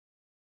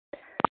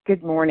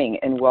Good morning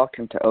and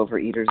welcome to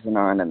Overeaters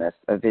Anonymous,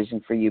 a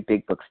Vision for You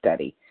Big Book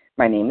study.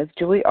 My name is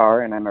Julie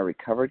R. and I'm a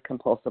recovered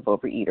compulsive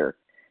overeater.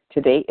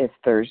 Today is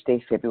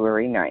Thursday,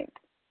 February 9th.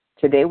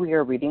 Today we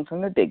are reading from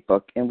the Big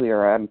Book and we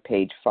are on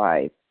page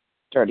 5,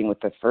 starting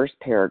with the first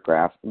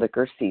paragraph,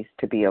 Liquor Ceased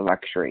to be a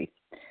Luxury.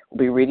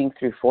 We'll be reading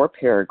through 4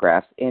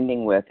 paragraphs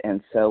ending with,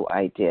 and so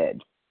I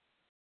did.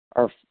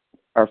 Our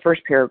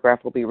first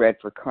paragraph will be read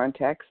for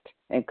context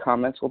and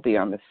comments will be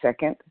on the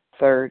second,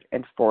 third,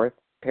 and fourth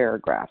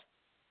paragraph.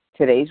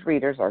 Today's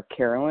readers are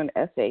Carolyn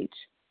S.H.,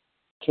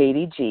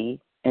 Katie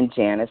G., and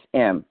Janice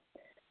M.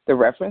 The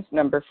reference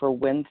number for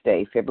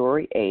Wednesday,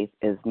 February 8th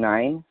is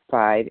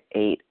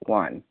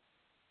 9581.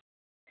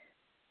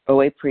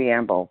 OA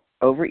Preamble.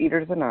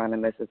 Overeaters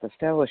Anonymous is a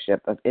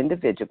fellowship of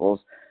individuals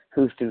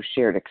who, through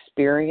shared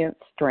experience,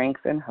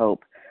 strength, and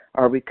hope,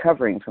 are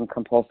recovering from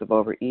compulsive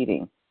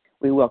overeating.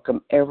 We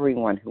welcome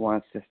everyone who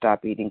wants to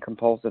stop eating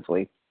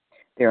compulsively.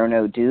 There are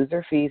no dues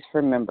or fees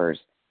for members.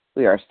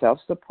 We are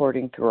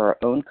self-supporting through our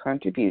own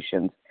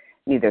contributions,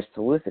 neither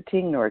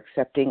soliciting nor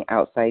accepting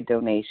outside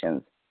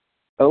donations.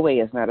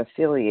 OA is not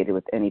affiliated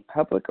with any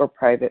public or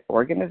private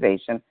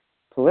organization,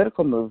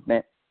 political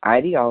movement,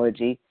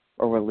 ideology,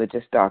 or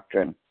religious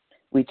doctrine.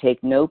 We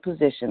take no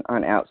position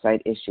on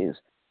outside issues.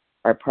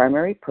 Our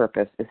primary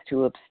purpose is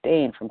to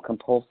abstain from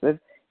compulsive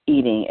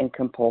eating and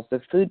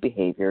compulsive food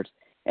behaviors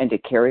and to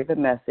carry the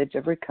message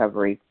of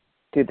recovery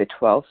through the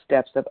 12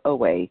 steps of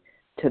OA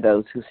to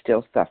those who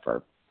still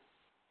suffer.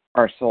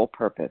 Our sole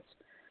purpose.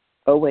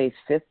 OA's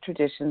 5th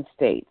tradition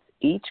states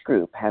each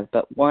group has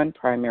but one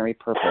primary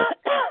purpose,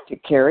 to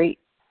carry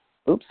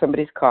its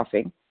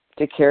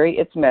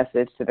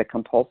message to the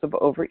compulsive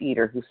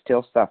overeater who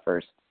still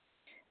suffers.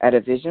 At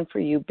a Vision for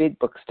You Big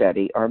Book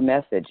study, our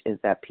message is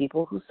that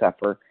people who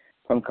suffer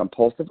from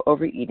compulsive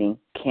overeating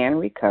can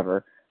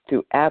recover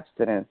through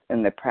abstinence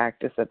in the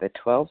practice of the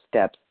 12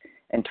 steps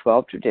and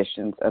 12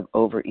 traditions of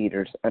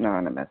Overeaters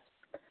Anonymous.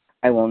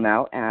 I will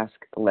now ask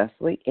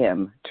Leslie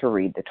M. to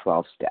read the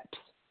 12 steps.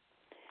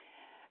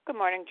 Good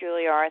morning,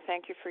 Julie R.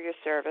 Thank you for your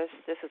service.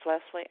 This is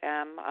Leslie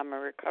M. I'm a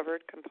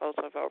recovered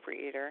compulsive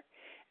overeater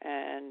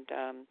and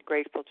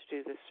grateful to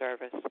do this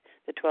service.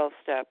 The 12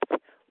 steps.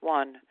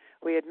 1.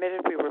 We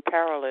admitted we were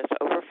powerless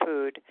over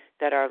food,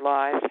 that our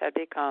lives had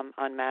become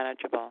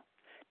unmanageable.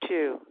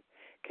 2.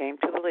 Came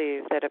to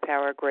believe that a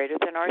power greater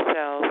than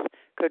ourselves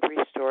could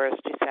restore us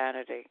to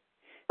sanity.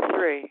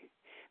 3.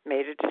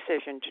 Made a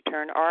decision to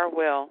turn our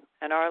will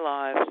and our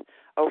lives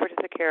over to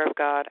the care of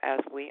God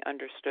as we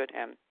understood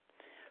Him.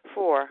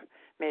 4.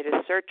 Made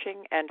a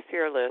searching and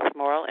fearless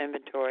moral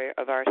inventory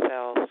of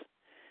ourselves.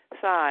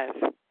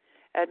 5.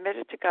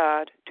 Admitted to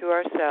God, to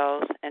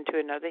ourselves, and to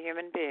another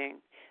human being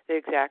the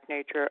exact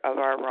nature of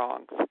our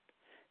wrongs.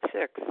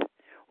 6.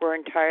 We're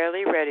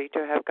entirely ready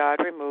to have God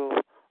remove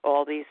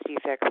all these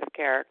defects of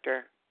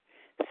character.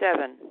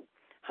 7.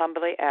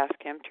 Humbly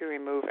ask Him to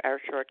remove our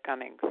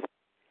shortcomings.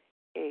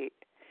 8.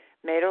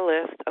 Made a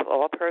list of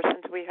all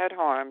persons we had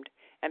harmed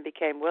and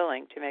became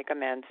willing to make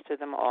amends to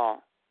them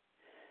all.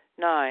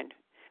 9.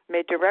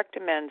 Made direct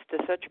amends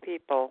to such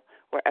people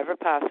wherever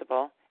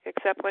possible,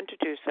 except when to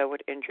do so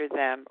would injure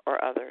them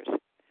or others.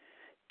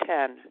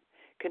 10.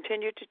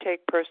 Continued to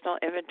take personal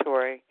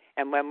inventory,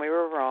 and when we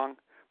were wrong,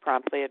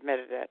 promptly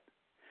admitted it.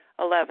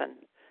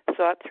 11.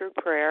 Sought through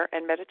prayer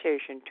and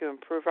meditation to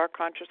improve our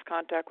conscious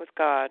contact with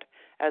God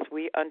as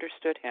we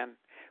understood Him,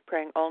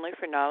 praying only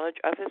for knowledge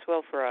of His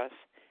will for us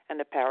and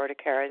the power to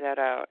carry that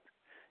out.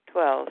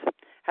 12.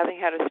 Having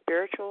had a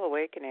spiritual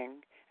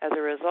awakening as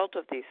a result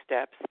of these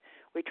steps,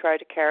 we try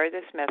to carry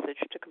this message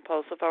to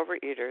compulsive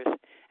overeaters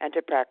and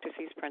to practice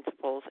these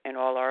principles in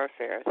all our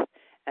affairs.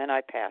 And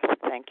I pass.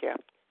 Thank you.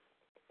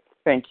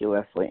 Thank you,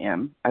 Leslie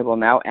M. I will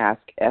now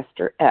ask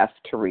Esther F.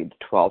 to read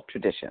the 12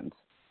 traditions.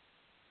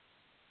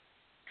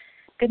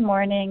 Good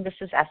morning. This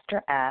is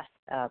Esther F.,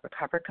 a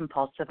recovered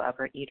compulsive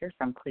overeater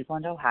from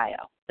Cleveland,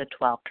 Ohio. The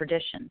 12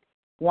 traditions.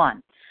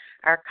 1.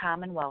 Our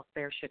common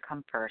welfare should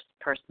come first.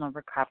 Personal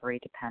recovery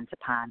depends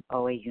upon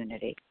OA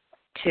unity.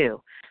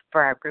 2.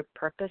 For our group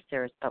purpose,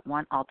 there is but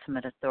one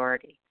ultimate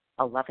authority,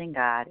 a loving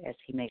God as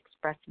He may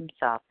express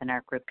Himself in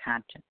our group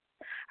conscience.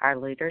 Our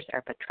leaders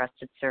are but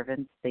trusted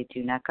servants. They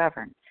do not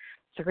govern.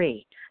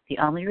 3. The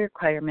only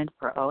requirement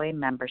for OA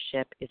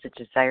membership is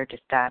a desire to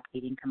stop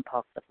eating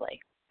compulsively.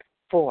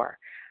 4.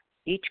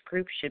 Each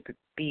group should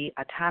be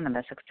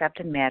autonomous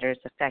except in matters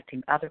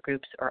affecting other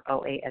groups or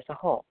OA as a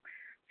whole.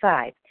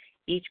 5.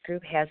 Each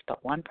group has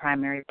but one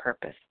primary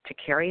purpose, to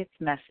carry its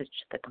message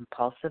to the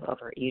compulsive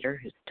overeater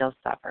who still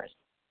suffers.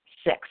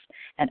 6.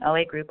 An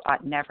OA group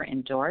ought never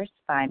endorse,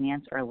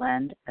 finance, or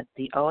lend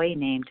the OA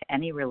name to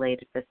any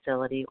related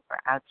facility or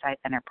outside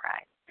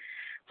enterprise,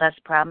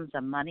 lest problems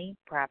of money,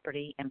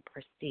 property, and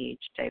prestige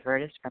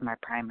divert us from our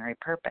primary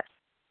purpose.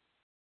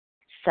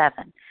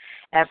 7.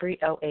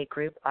 Every OA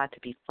group ought to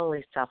be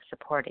fully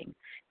self-supporting,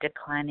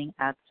 declining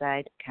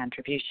outside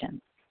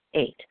contributions.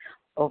 8.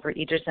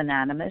 Overeaters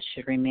Anonymous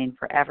should remain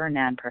forever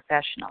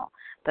non-professional,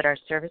 but our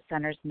service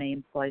centers may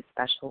employ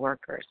special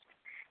workers.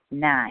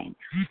 9.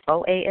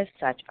 OA as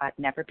such ought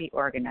never be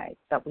organized,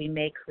 but we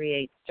may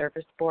create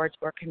service boards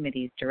or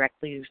committees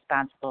directly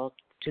responsible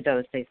to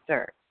those they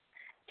serve.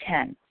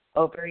 10.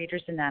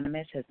 Overeaters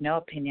Anonymous has no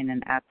opinion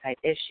on outside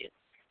issues.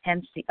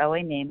 Hence, the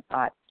OA name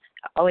ought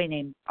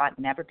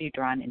never be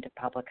drawn into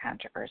public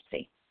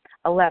controversy.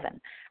 11.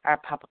 Our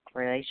public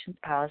relations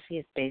policy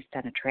is based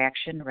on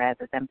attraction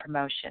rather than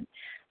promotion.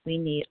 We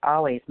need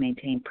always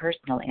maintain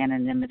personal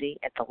anonymity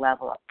at the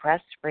level of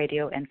press,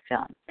 radio, and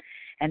film.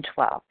 And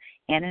 12.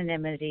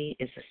 Anonymity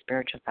is the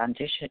spiritual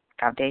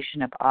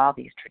foundation of all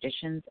these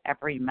traditions,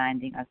 ever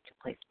reminding us to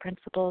place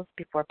principles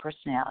before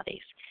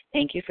personalities.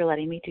 Thank you for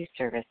letting me do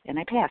service, and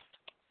I pass.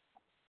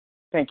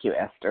 Thank you,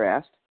 Esther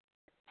S.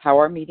 How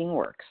our meeting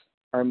works.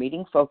 Our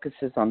meeting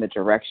focuses on the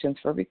directions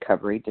for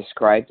recovery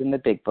described in the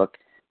Big Book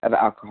of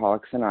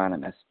Alcoholics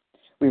Anonymous.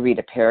 We read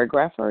a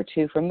paragraph or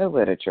two from the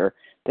literature,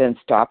 then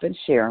stop and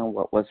share on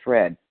what was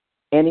read.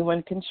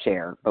 Anyone can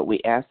share, but we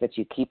ask that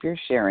you keep your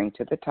sharing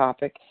to the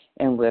topic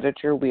and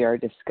literature we are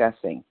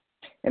discussing,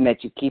 and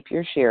that you keep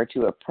your share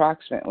to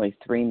approximately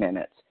 3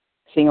 minutes.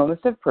 Singleness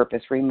of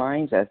purpose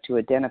reminds us to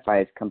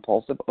identify as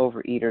compulsive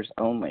overeaters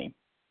only.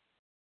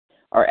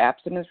 Our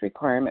abstinence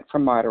requirement for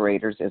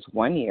moderators is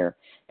 1 year,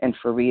 and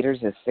for readers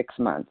is 6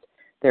 months.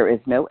 There is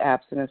no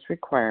abstinence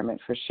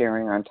requirement for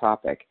sharing on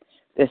topic.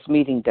 This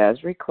meeting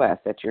does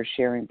request that your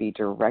sharing be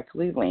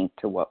directly linked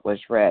to what was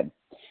read.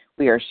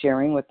 We are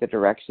sharing what the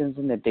directions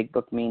in the Big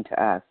Book mean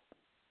to us.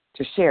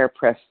 To share,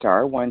 press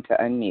star 1 to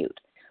unmute.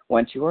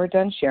 Once you are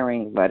done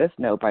sharing, let us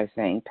know by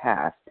saying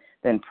pass,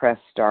 then press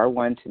star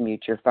 1 to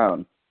mute your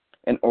phone.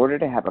 In order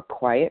to have a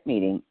quiet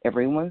meeting,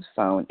 everyone's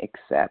phone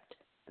except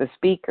the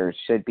speakers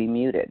should be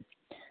muted.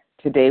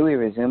 Today we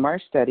resume our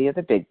study of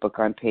the Big Book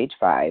on page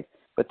 5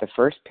 with the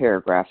first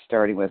paragraph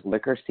starting with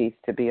liquor ceased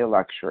to be a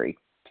luxury.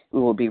 We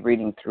will be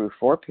reading through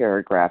 4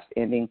 paragraphs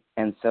ending,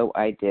 and so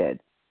I did.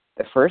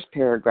 The first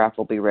paragraph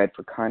will be read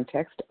for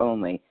context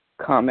only,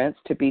 comments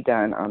to be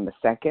done on the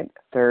second,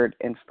 third,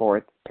 and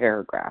fourth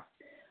paragraph.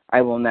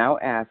 I will now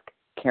ask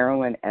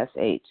Carolyn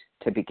S.H.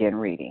 to begin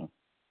reading.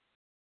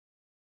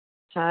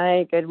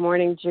 Hi, good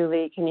morning,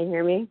 Julie. Can you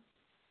hear me?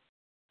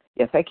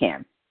 Yes, I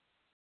can.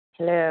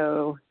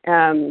 Hello.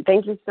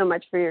 Thank you so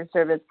much for your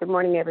service. Good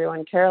morning,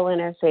 everyone. Carolyn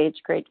S.H.,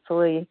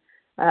 gratefully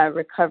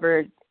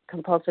recovered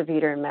compulsive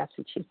eater in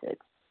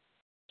Massachusetts.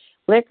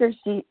 Liquor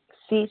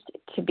ceased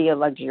to be a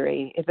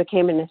luxury. It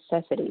became a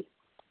necessity.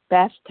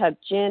 Bathtub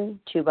gin,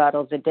 2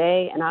 bottles a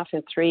day, and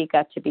often 3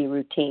 got to be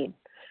routine.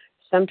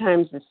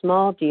 Sometimes the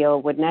small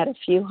deal would net a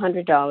few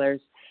 $100s,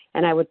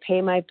 and I would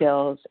pay my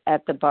bills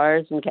at the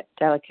bars and get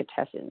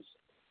delicatessens.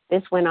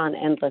 This went on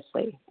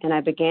endlessly, and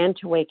I began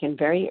to waken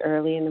very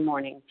early in the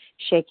morning,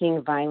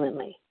 shaking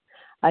violently.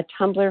 A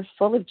tumbler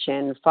full of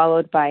gin,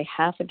 followed by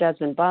half a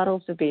dozen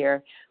bottles of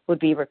beer, would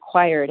be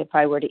required if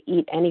I were to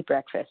eat any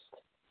breakfast.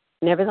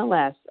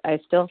 Nevertheless, I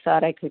still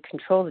thought I could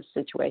control the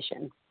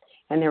situation,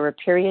 and there were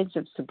periods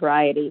of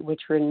sobriety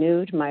which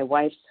renewed my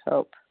wife's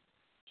hope.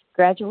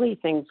 Gradually,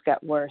 things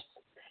got worse.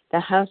 The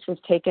house was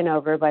taken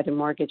over by the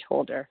mortgage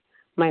holder.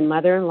 My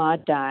mother-in-law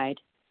died.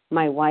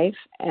 My wife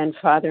and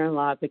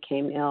father-in-law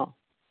became ill.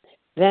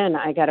 Then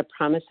I got a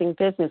promising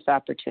business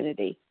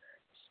opportunity.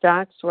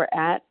 Stocks were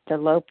at the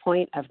low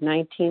point of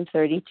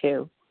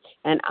 1932,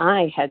 and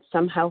I had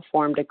somehow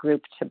formed a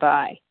group to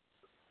buy.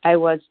 I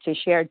was to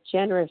share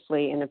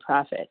generously in the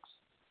profits.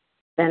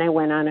 Then I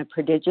went on a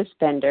prodigious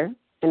bender,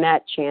 and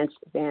that chance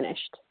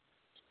vanished.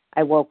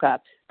 I woke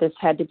up. This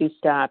had to be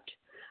stopped.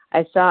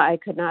 I saw I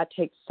could not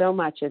take so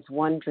much as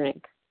 1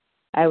 drink.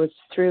 I was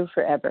through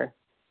forever.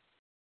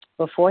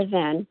 Before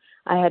then,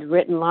 I had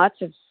written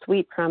lots of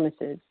sweet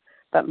promises,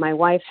 but my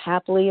wife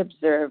happily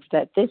observed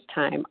that this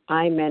time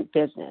I meant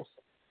business,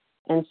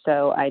 and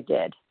so I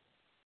did.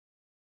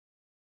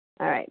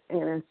 All right, I'm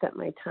going to set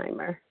my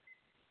timer.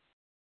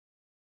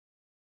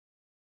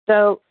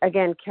 So,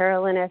 again,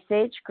 Carolyn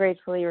S.H.,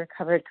 gratefully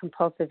recovered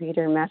compulsive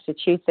eater in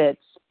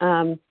Massachusetts.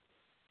 In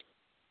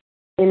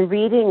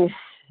reading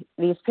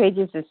these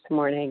pages this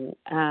morning,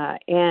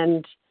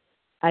 and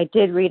I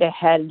did read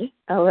ahead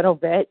a little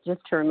bit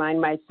just to remind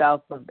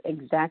myself of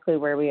exactly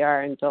where we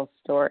are in Bill's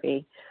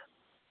story.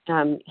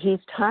 He's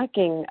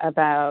talking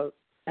about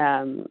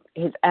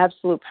his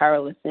absolute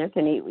powerlessness,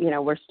 and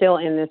we're still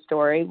in this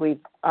story. We've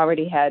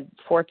already had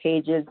 4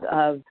 pages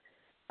of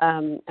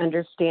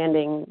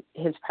understanding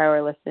his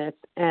powerlessness,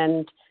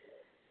 and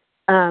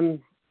in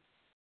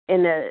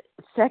the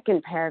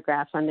second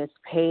paragraph on this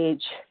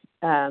page,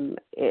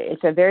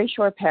 it's a very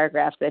short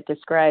paragraph that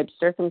describes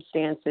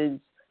circumstances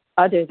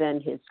other than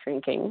his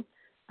drinking,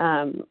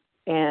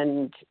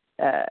 and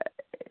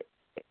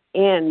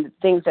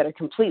things that are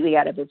completely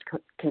out of his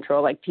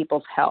control, like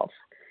people's health.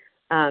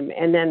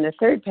 And then the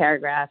third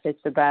paragraph,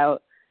 it's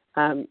about,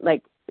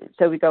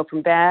 so we go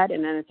from bad,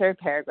 and then the third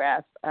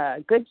paragraph,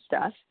 good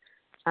stuff.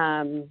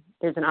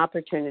 There's an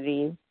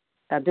opportunity,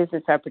 a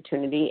business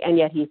opportunity, and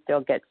yet he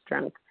still gets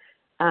drunk.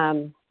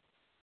 And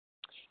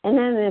then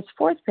in this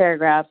fourth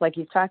paragraph, like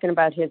he's talking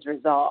about his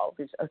resolve,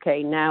 is,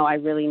 okay, now I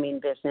really mean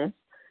business.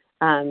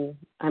 I'm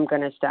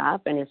going to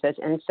stop. And he says,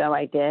 and so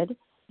I did.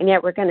 And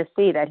yet we're going to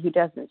see that he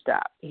doesn't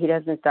stop. He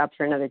doesn't stop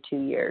for another 2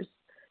 years.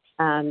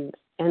 And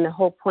the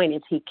whole point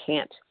is he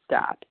can't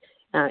stop.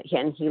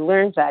 And he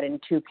learns that in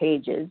 2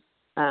 pages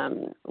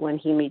when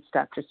he meets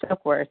Dr.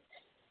 Silkworth,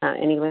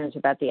 and he learns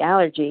about the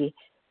allergy.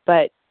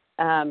 But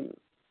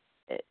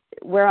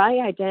where I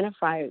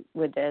identify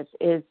with this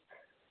is,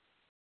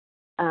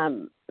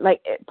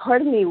 like,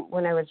 part of me,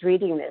 when I was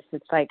reading this,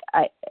 it's like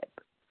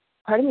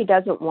part of me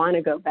doesn't want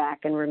to go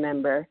back and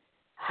remember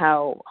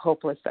how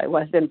hopeless I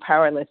was and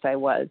powerless I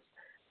was,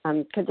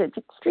 because it's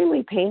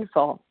extremely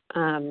painful.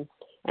 And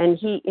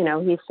he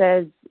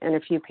says in a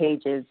few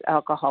pages,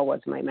 alcohol was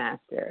my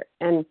master.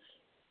 And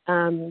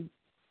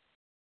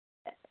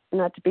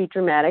not to be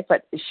dramatic,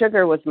 but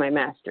sugar was my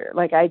master.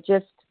 Like,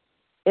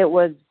 it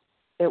was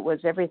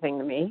everything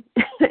to me.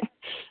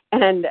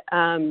 And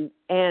I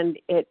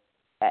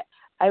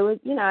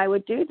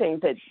would do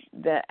things that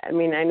I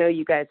mean, I know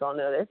you guys all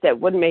know this, that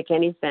wouldn't make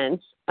any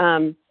sense.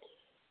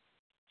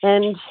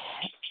 And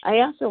I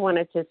also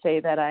wanted to say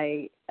that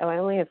I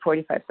only have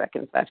 45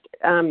 seconds left.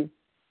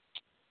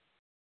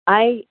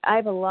 I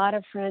have a lot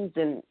of friends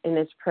in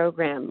this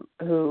program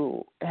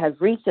who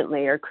have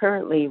recently or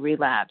currently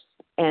relapsed,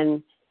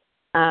 and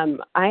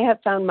I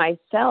have found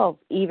myself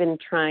even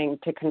trying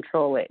to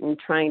control it and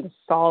trying to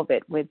solve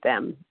it with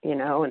them,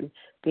 and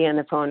be on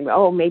the phone.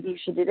 Oh, maybe you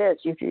should do this.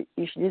 You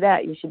should do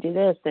that. You should do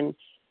this. And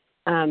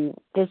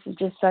this is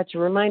just such a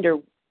reminder: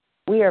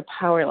 we are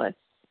powerless.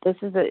 This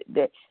is a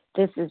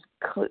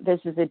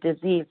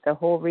disease. The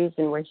whole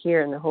reason we're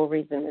here and the whole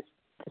reason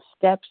the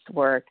steps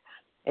work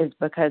is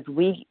because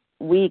we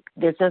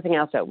there's nothing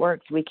else that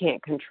works. We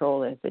can't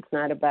control this. It's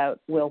not about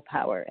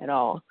willpower at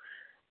all.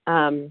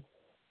 And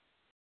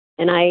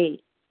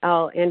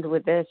I'll end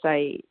with this.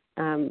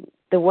 The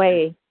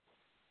way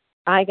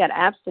I got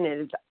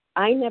abstinent is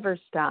I never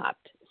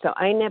stopped. So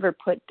I never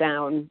put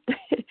down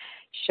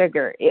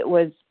sugar. There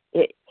was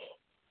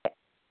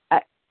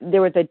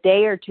a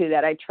day or two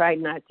that I tried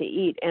not to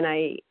eat, and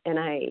I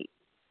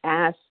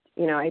asked,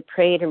 I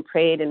prayed and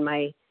prayed, and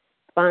my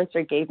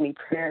sponsor gave me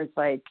prayers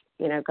like,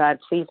 God,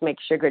 please make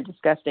sugar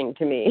disgusting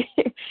to me.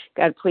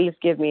 God, please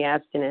give me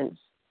abstinence.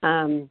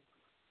 My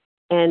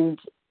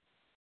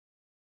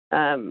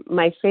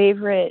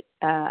favorite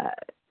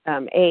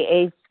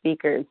AA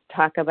speakers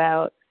talk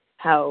about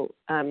how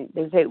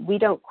they say we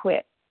don't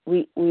quit.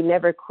 We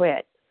never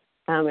quit.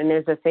 And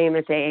there's a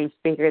famous AA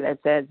speaker that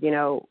says,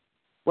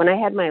 when I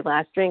had my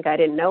last drink, I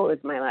didn't know it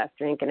was my last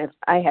drink, and if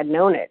I had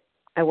known it,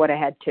 I would have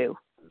had 2.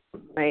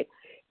 Right?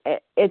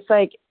 It's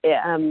like,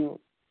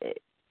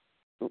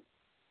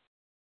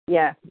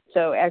 yeah.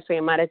 So actually,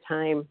 I'm out of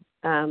time.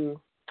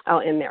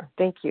 I'll end there.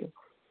 Thank you.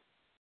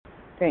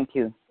 Thank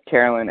you,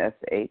 Carolyn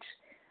S.H.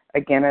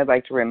 Again, I'd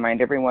like to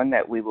remind everyone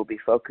that we will be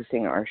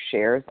focusing our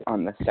shares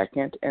on the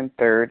 2nd and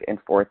 3rd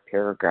and 4th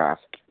paragraph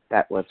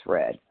that was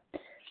read.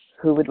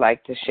 Who would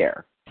like to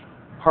share?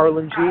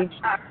 Harlan G.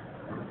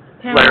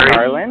 Larry.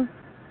 Harlan.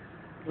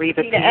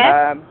 Reva P.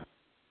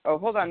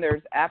 Hold on.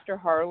 There's after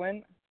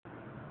Harlan.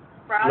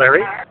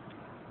 Larry.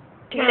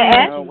 Tina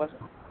S.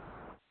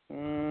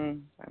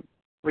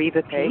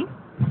 Reva P.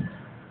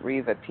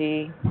 Reva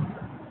P.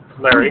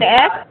 Larry. Tina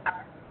S.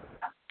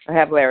 I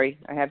have Larry.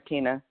 I have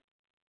Tina.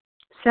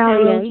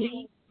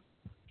 Sally.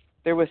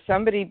 There was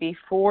somebody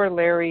before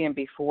Larry and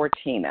before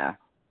Tina.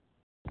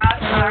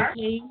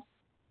 G.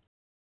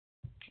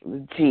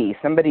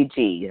 Somebody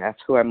G. That's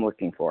who I'm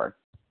looking for.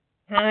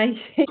 Hi,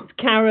 it's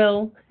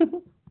Carol.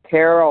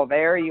 Carol,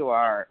 there you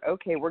are.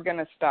 Okay, we're going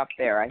to stop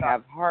there. I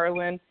have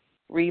Harlan,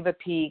 Reva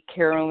P.,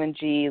 Carolyn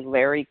G.,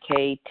 Larry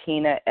K.,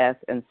 Tina S.,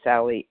 and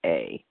Sally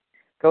A.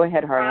 Go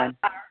ahead, Harlan.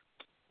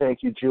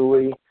 Thank you,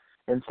 Julie,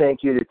 and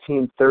thank you to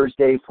Team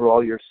Thursday for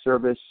all your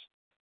service.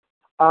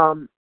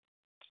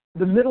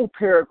 The middle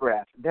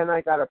paragraph, then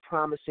I got a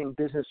promising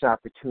business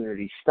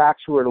opportunity.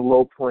 Stocks were at a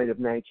low point of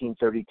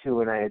 1932,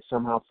 and I had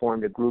somehow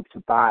formed a group to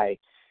buy.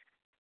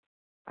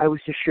 I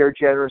was to share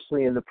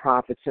generously in the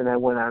profits, and I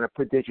went on a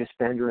prodigious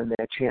bender, and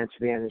that chance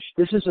vanished.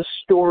 This is a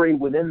story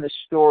within the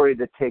story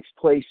that takes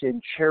place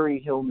in Cherry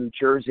Hill, New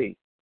Jersey.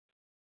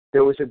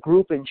 There was a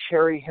group in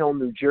Cherry Hill,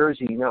 New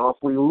Jersey. Now, if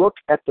we look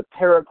at the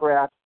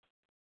paragraph,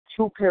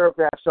 2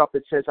 paragraphs up,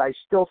 it says, I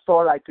still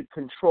thought I could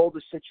control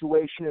the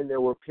situation, and there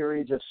were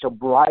periods of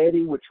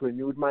sobriety, which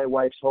renewed my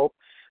wife's hope.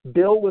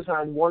 Bill was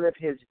on one of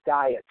his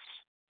diets,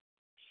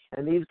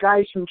 and these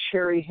guys from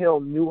Cherry Hill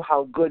knew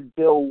how good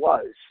Bill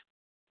was.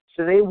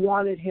 So they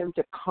wanted him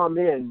to come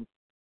in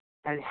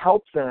and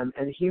help them,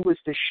 and he was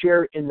to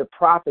share in the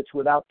profits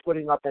without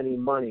putting up any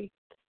money.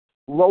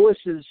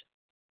 Lois's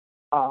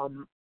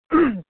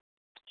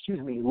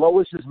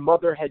Lois's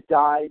mother had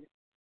died.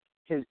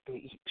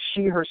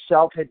 She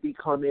herself had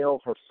become ill.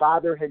 Her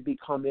father had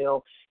become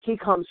ill. He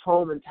comes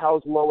home and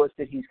tells Lois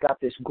that he's got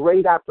this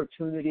great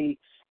opportunity,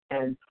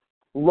 and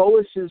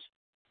Lois's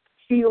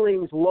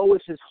feelings,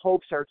 Lois's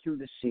hopes are through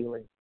the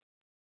ceiling.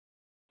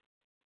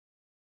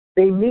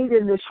 They meet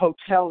in this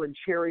hotel in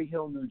Cherry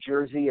Hill, New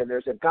Jersey, and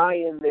there's a guy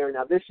in there.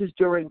 Now, this is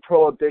during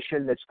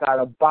Prohibition that's got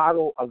a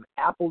bottle of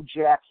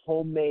Applejack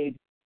homemade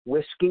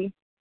whiskey,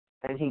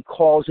 and he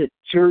calls it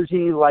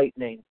Jersey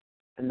Lightning.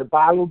 And the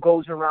bottle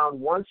goes around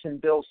once, and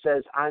Bill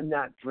says, "I'm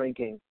not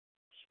drinking."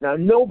 Now,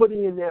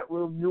 nobody in that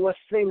room knew a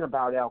thing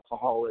about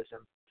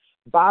alcoholism.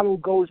 Bottle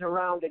goes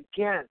around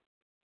again.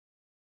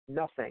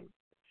 Nothing.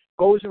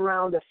 Goes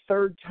around a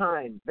third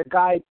time. The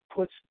guy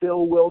puts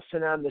Bill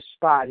Wilson on the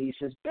spot. He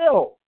says,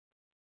 "Bill,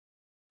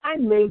 I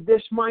made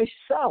this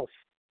myself.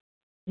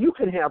 You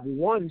can have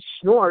one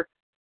snort."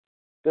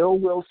 Bill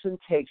Wilson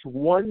takes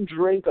one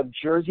drink of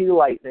Jersey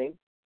Lightning,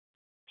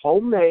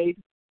 homemade,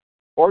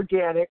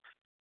 organic,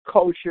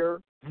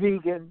 kosher,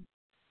 vegan,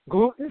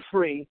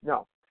 gluten-free.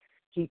 No.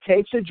 He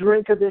takes a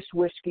drink of this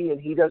whiskey,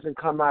 and he doesn't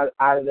come out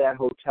of that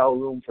hotel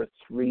room for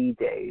 3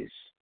 days.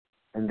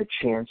 And the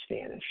chance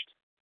vanished.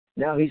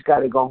 Now he's got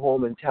to go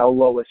home and tell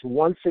Lois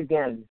once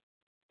again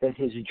that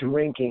his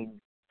drinking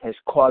has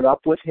caught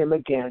up with him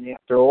again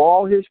after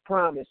all his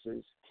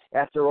promises,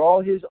 after all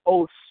his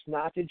oaths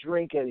not to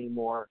drink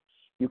anymore.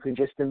 You can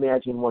just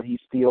imagine what he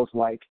feels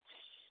like.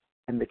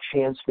 And the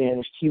chance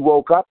vanished. He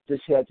woke up.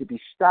 This had to be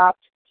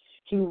stopped.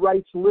 He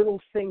writes little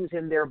things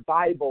in their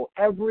Bible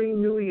every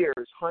New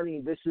Year's.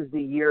 "Honey, this is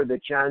the year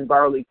that John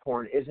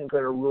Barleycorn isn't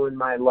going to ruin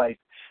my life.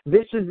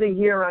 This is the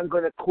year I'm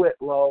going to quit,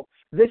 Lo.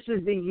 This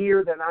is the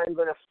year that I'm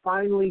going to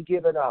finally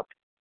give it up."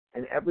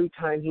 And every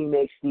time he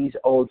makes these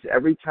oaths,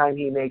 every time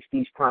he makes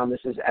these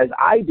promises, as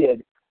I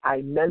did,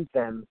 I meant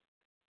them.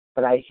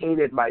 But I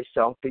hated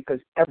myself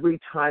because every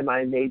time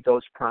I made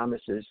those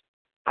promises,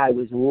 I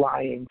was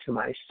lying to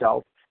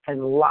myself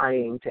and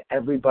lying to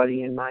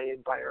everybody in my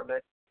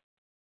environment.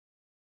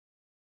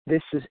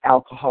 This is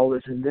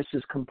alcoholism. This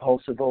is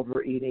compulsive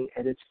overeating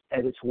at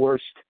its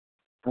worst.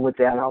 And with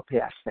that, I'll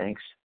pass.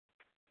 Thanks.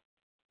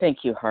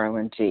 Thank you,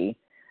 Harlan G.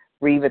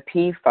 Reva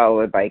P.,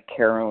 followed by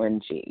Carolyn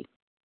G.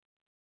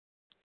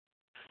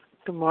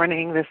 Good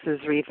morning. This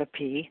is Reva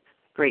P.,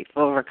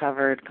 grateful,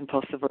 recovered,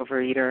 compulsive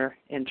overeater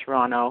in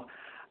Toronto.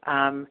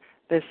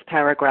 This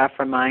paragraph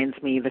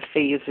reminds me the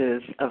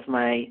phases of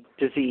my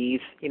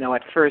disease.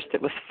 At first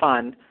it was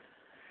fun.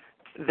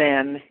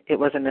 Then it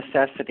was a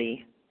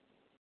necessity.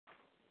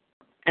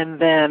 And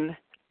then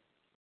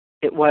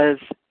it was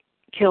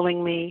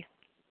killing me,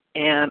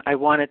 and I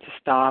wanted to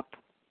stop,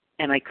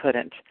 and I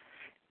couldn't.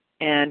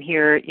 And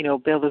here,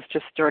 Bill is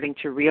just starting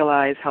to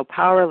realize how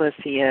powerless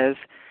he is.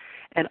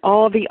 And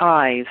all the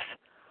eyes,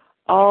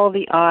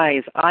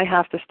 I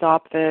have to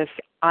stop this.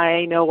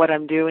 I know what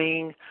I'm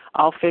doing.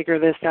 I'll figure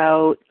this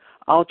out.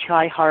 I'll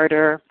try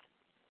harder.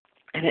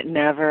 And it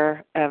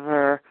never,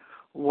 ever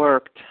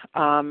worked.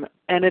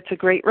 And it's a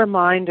great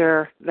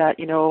reminder that,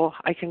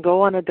 I can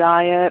go on a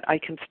diet. I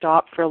can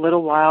stop for a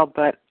little while,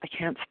 but I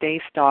can't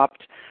stay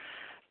stopped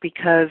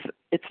because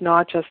it's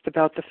not just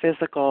about the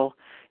physical.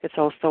 It's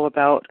also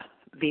about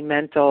the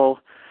mental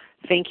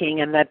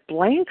thinking and that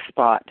blank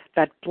spot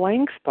that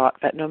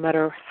no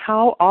matter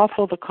how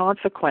awful the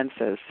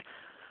consequences,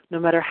 no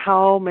matter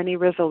how many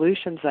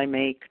resolutions I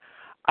make,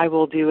 I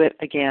will do it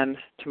again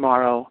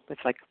tomorrow.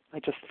 It's like I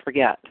just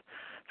forget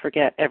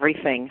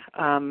everything.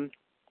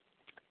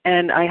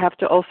 And I have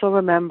to also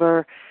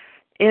remember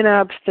in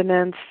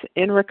abstinence,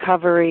 in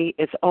recovery,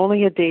 it's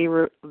only a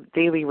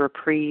daily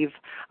reprieve.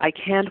 I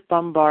can't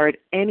bombard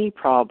any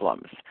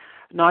problems,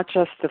 not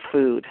just the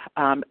food,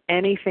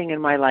 anything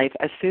in my life.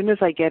 As soon as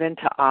I get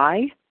into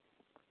I'm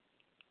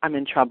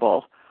in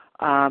trouble.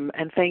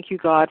 And thank you,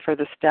 God, for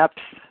the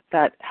steps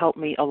that help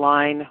me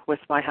align with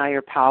my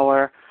higher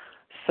power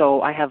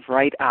so I have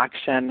right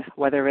action,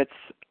 whether it's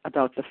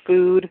about the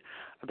food,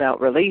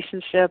 about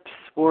relationships,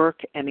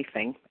 work,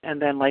 anything.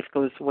 And then life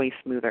goes way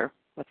smoother.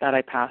 With that,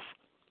 I pass.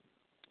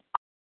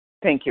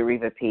 Thank you,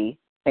 Reva P.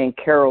 And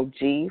Carol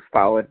G.,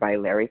 followed by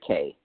Larry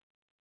K.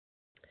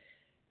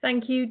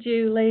 Thank you,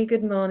 Julie.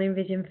 Good morning,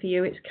 Vision for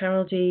You. It's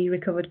Carol G.,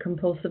 recovered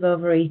compulsive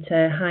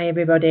overeater. Hi,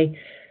 everybody.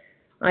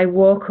 I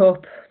woke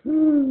up,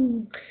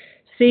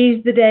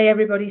 seize the day,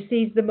 everybody,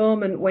 seize the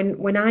moment.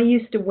 When I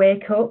used to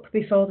wake up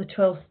before the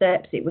 12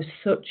 steps, it was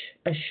such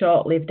a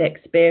short-lived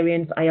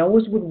experience. I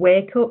always would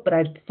wake up, but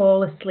I'd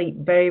fall asleep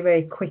very,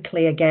 very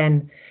quickly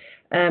again.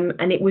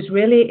 And it was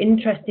really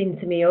interesting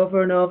to me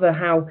over and over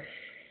how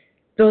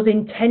those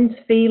intense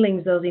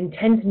feelings, those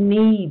intense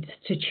needs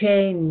to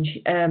change,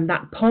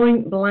 that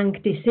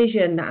point-blank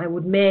decision that I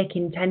would make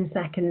in 10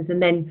 seconds,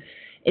 and then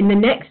in the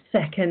next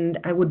second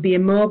I would be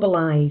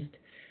immobilized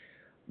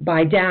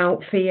by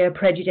doubt, fear,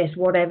 prejudice,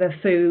 whatever,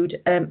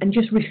 food, and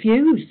just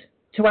refuse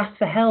to ask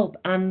for help.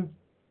 And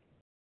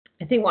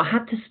I think what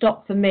had to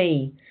stop for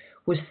me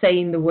was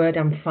saying the word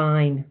 "I'm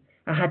fine."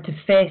 I had to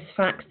face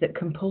facts that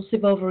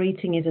compulsive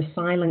overeating is a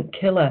silent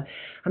killer.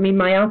 I mean,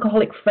 my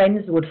alcoholic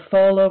friends would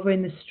fall over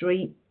in the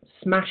street,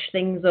 smash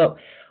things up.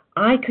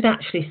 I could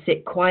actually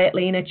sit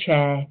quietly in a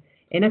chair,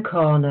 in a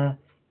corner,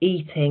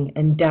 eating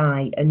and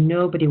die, and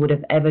nobody would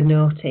have ever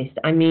noticed.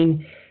 I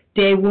mean,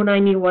 day one, I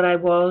knew what I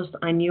was.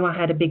 I knew I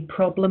had a big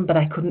problem, but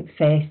I couldn't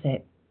face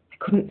it. I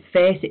couldn't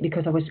face it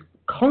because I was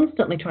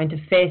constantly trying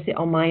to face it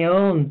on my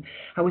own.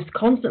 I was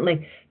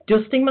constantly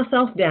dusting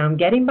myself down,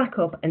 getting back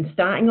up and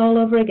starting all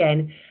over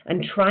again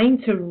and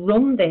trying to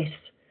run this,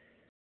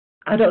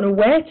 I don't know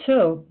where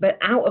to, but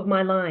out of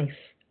my life.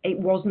 It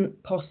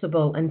wasn't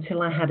possible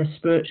until I had a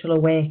spiritual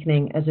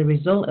awakening as a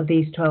result of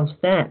these 12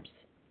 steps.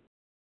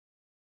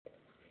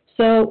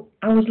 So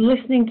I was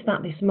listening to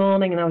that this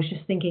morning and I was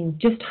just thinking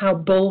just how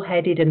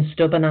bullheaded and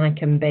stubborn I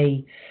can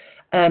be.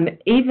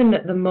 Even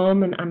at the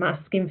moment, I'm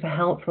asking for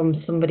help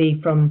from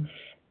somebody from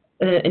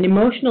an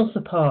emotional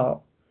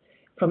support,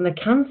 from the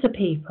cancer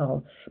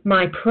people.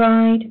 My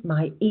pride,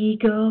 my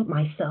ego,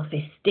 my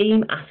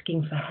self-esteem,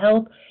 asking for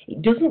help,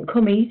 it doesn't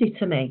come easy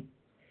to me.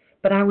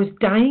 But I was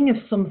dying of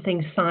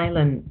something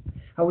silent.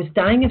 I was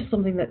dying of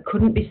something that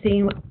couldn't be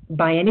seen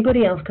by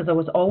anybody else because I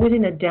was always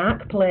in a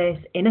dark place,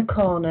 in a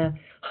corner,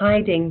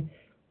 hiding,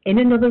 in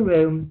another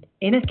room,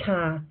 in a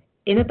car,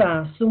 in a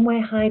bar,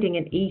 somewhere hiding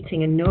and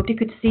eating, and nobody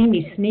could see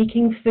me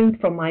sneaking food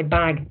from my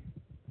bag,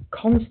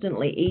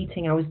 constantly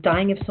eating. I was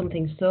dying of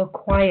something so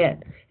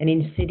quiet and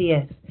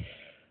insidious.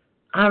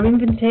 Our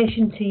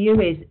invitation to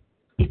you is,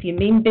 if you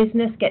mean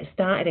business, get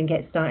started and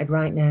get started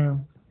right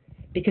now.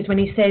 Because when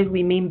he says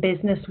we mean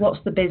business,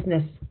 what's the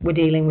business we're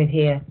dealing with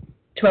here?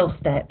 12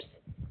 steps.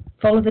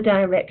 Follow the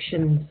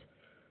directions.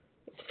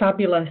 It's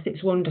fabulous.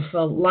 It's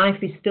wonderful.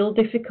 Life is still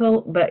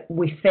difficult, but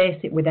we face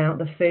it without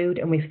the food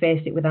and we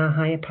face it with our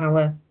higher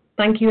power.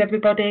 Thank you,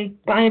 everybody.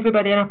 Bye,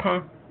 everybody. And I'll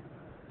pass.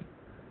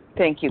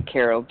 Thank you,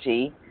 Carol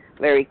G.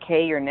 Larry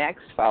K., you're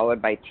next,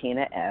 followed by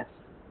Tina S.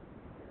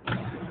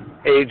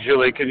 Hey,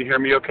 Julie, can you hear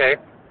me okay?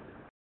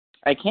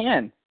 I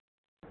can.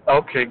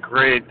 Okay,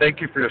 great.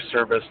 Thank you for your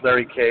service.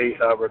 Larry K.,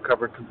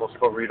 recovered compulsive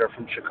overeater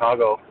from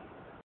Chicago.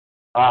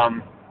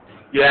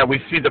 Yeah, we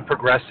see the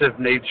progressive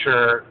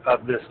nature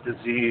of this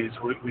disease.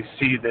 We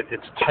see that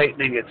it's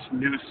tightening its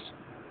noose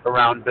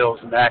around Bill's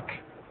neck,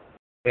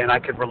 and I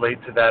could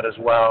relate to that as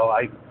well.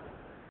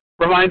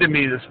 Reminded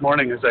me this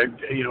morning as I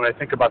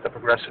think about the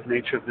progressive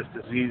nature of this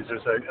disease.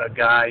 There's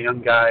a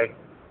young guy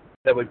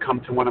that would come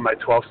to one of my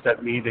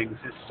 12-step meetings.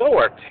 He's so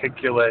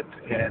articulate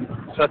and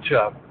such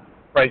a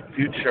bright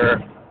future.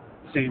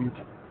 Seemed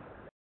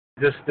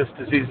this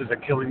disease is a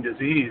killing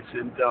disease,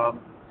 and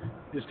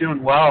he's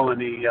doing well. And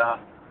he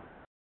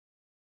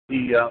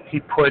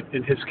put,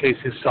 in his case,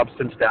 his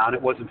substance down.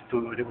 It wasn't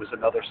food; it was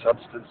another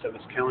substance that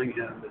was killing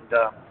him.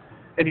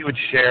 And he would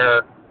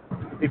share.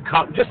 He'd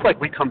come just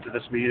like we come to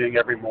this meeting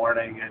every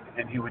morning,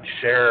 and he would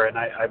share. And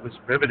I was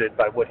riveted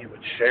by what he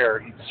would share.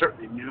 He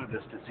certainly knew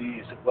this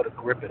disease and what a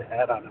grip it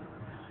had on him.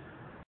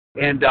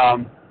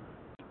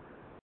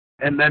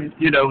 And then,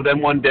 then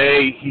one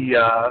day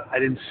I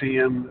didn't see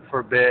him for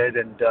a bit,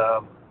 and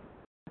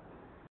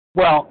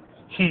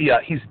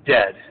he's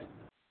dead,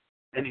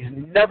 and he's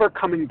never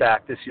coming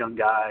back. This young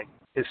guy,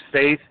 his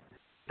faith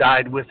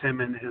died with him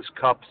in his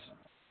cups,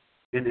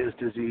 in his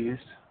disease.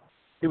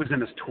 He was in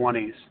his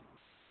 20s,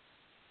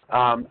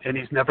 and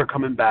he's never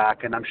coming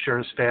back. And I'm sure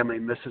his family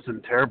misses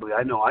him terribly.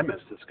 I know I miss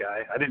this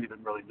guy. I didn't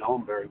even really know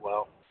him very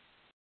well.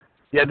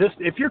 Yeah,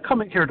 if you're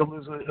coming here to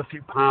lose a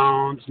few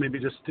pounds, maybe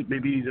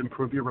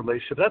improve your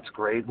relationship, that's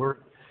great.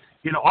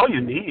 All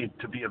you need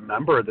to be a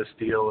member of this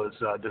deal is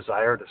a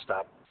desire to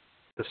stop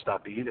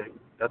eating.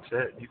 That's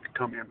it. You can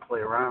come here and play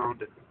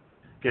around and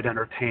get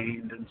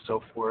entertained and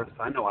so forth.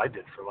 I know I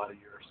did for a lot of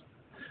years.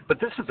 But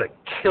this is a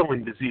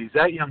killing disease.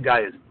 That young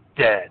guy is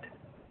dead,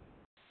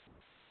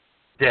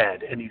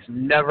 and he's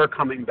never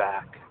coming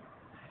back.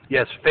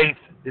 Yes, faith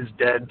is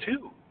dead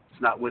too.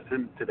 It's not with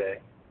him today.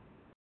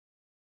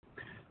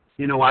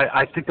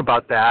 I think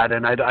about that,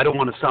 and I don't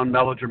want to sound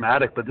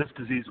melodramatic, but this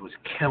disease was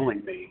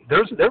killing me.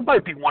 There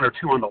might be one or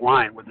two on the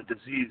line where the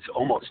disease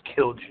almost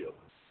killed you.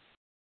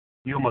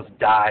 You almost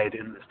died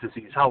in this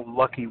disease. How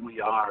lucky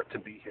we are to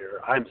be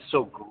here. I'm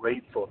so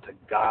grateful to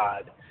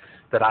God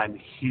that I'm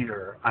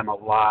here, I'm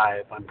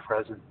alive, I'm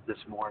present this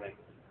morning.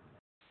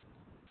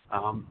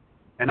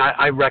 And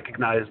I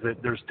recognize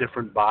that there's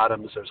different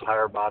bottoms, there's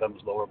higher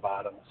bottoms, lower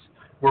bottoms.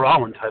 We're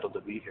all entitled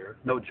to be here,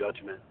 no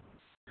judgment.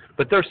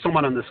 But there's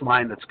someone on this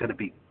line that's going to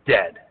be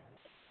dead.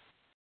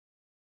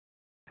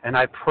 And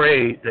I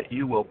pray that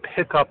you will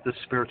pick up the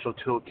spiritual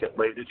toolkit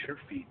laid at your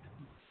feet.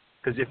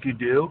 Because if you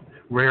do,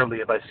 rarely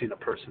have I seen a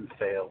person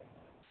fail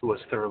who has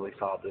thoroughly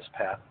followed this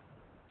path.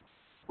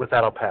 With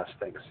that, I'll pass.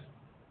 Thanks.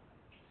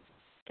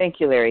 Thank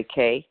you, Larry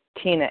K.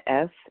 Tina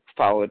S.,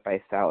 followed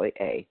by Sally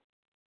A.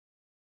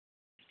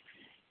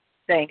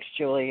 Thanks,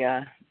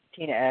 Julia.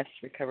 Tina S.,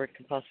 recovered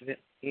compulsive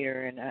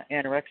eater and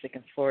anorexic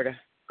in Florida.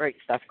 Great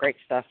stuff.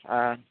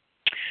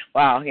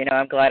 Wow,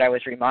 I'm glad I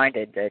was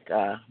reminded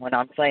that when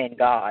I'm playing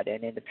God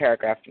and in the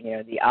paragraph,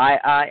 the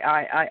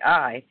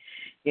I,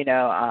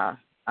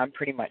 I'm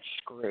pretty much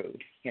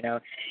screwed,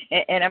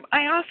 And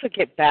I also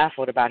get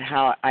baffled about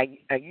how I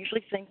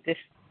usually think this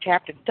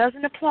chapter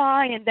doesn't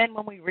apply, and then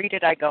when we read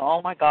it, I go,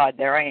 oh, my God,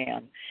 there I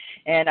am.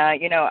 And,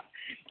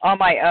 on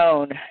my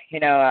own,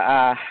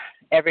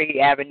 every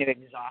avenue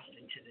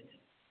exhausted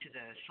to the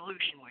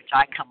solution which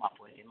I come up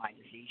with in my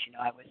disease.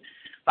 I was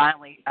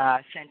finally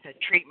sent a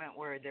treatment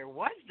where there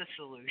was the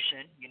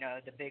solution,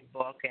 the big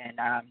book and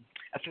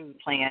a food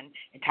plan,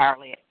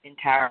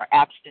 entire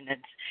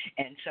abstinence.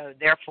 And so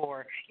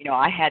therefore,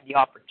 I had the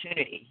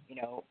opportunity,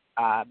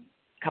 a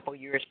couple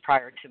years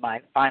prior to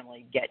my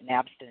finally getting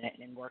abstinent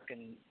and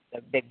working the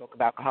big book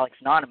of Alcoholics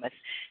Anonymous,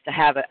 to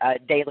have a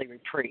daily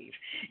reprieve.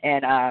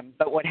 And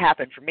but what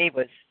happened for me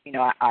was,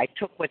 I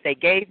took what they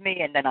gave me,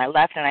 and then I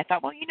left, and I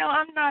thought, well,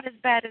 I'm not as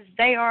bad as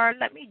they are.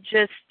 Let me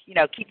just,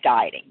 keep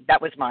dieting.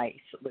 That was my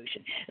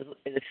solution.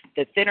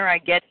 The thinner I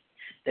get,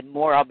 the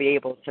more I'll be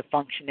able to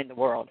function in the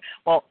world.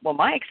 Well,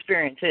 my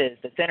experience is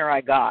the thinner I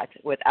got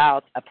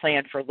without a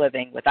plan for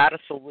living, without a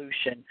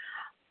solution,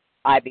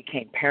 I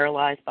became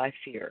paralyzed by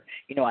fear.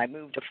 I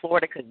moved to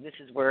Florida because this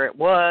is where it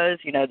was,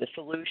 the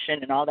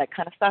solution and all that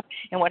kind of stuff.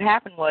 And what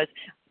happened was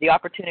the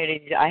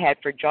opportunities I had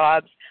for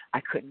jobs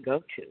I couldn't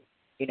go to.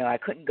 I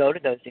couldn't go to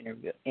those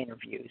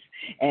interviews.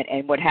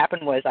 And what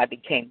happened was I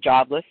became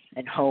jobless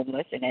and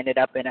homeless and ended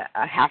up in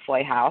a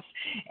halfway house.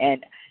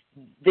 And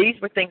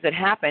these were things that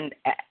happened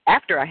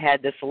after I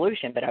had the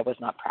solution, but I was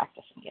not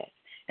practicing it.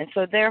 And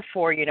so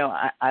therefore,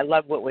 I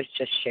love what was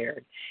just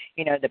shared.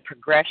 The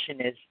progression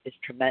is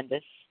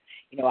tremendous.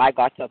 I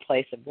got to a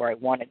place of where I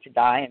wanted to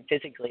die, and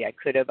physically I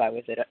could have. I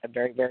was at a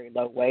very, very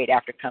low weight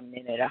after coming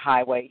in at a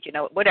high weight,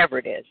 whatever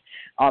it is,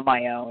 on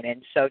my own.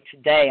 And so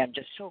today I'm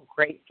just so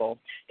grateful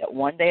that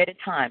one day at a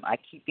time I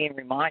keep being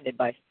reminded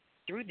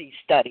through these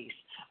studies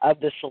of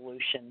the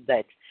solution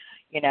that,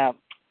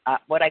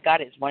 what I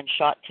got is one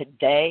shot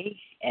today,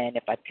 and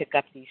if I pick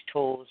up these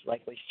tools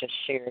like was just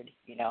shared,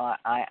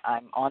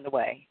 I'm on the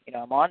way.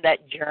 I'm on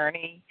that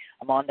journey.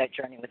 I'm on that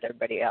journey with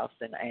everybody else,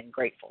 and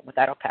grateful. With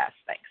that, I'll pass.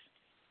 Thanks.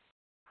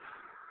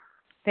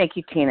 Thank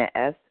you, Tina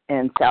S.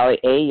 And Sally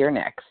A., you're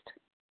next.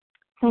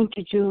 Thank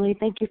you, Julie.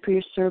 Thank you for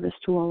your service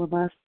to all of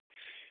us.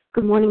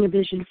 Good morning, A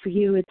Vision for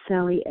You. It's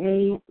Sally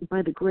A.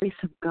 By the grace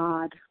of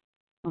God,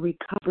 a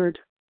recovered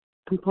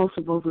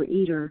compulsive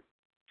overeater.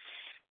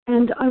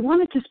 And I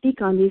wanted to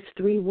speak on these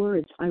 3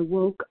 words. I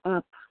woke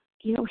up.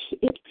 He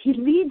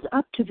leads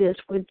up to this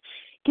with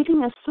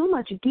giving us so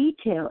much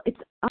detail.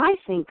 It's, I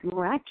think,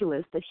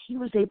 miraculous that he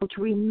was able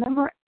to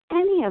remember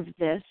any of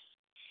this,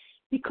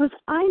 because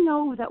I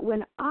know that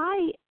when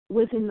I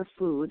was in the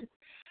food,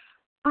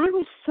 I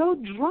was so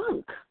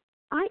drunk.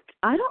 I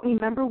don't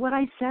remember what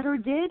I said or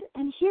did,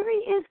 and here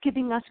he is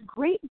giving us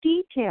great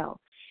detail.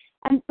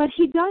 But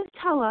he does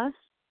tell us,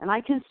 and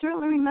I can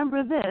certainly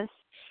remember this,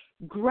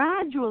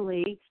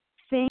 gradually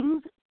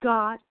things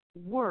got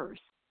worse.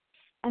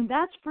 And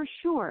that's for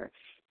sure.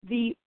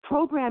 The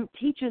program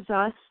teaches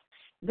us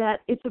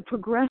that it's a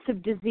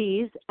progressive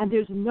disease, and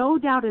there's no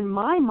doubt in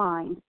my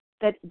mind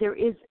that there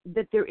is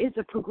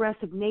a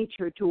progressive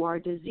nature to our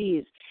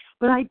disease.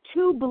 But I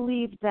too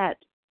believe that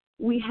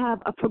we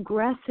have a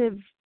progressive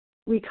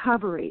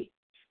recovery,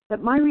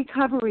 that my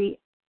recovery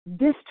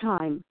this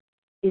time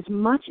is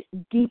much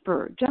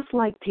deeper, just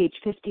like page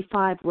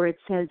 55 where it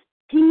says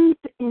deep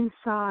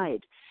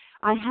inside.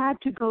 I had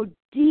to go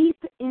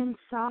deep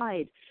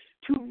inside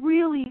to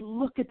really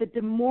look at the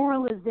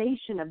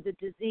demoralization of the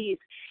disease.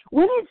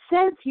 When it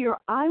says here,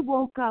 I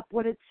woke up,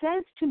 what it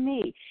says to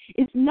me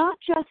is not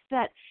just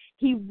that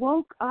he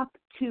woke up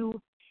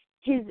to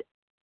his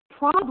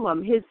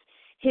problem, his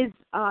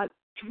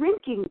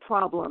drinking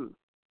problem,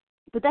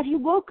 but that he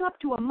woke up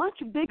to a much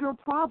bigger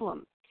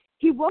problem.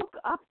 He woke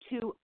up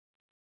to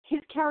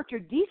his character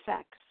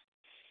defects,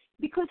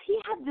 because he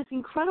had this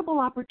incredible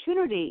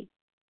opportunity,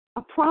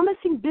 a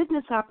promising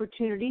business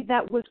opportunity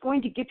that was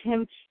going to give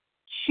him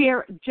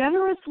share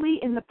generously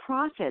in the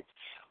profits.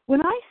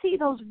 When I see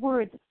those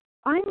words,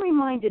 I'm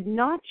reminded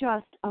not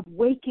just of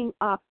waking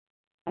up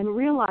and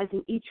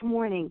realizing each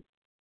morning,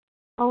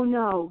 oh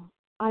no,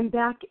 I'm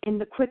back in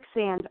the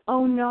quicksand.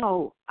 Oh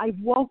no, I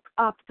woke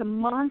up the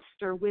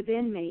monster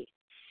within me.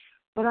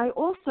 But I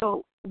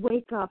also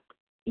wake up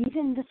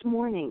even this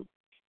morning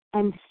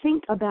and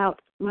think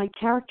about my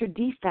character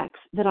defects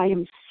that I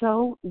am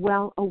so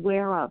well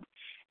aware of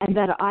and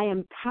that I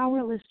am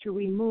powerless to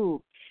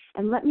remove.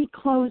 And let me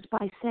close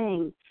by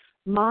saying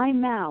my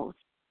mouth,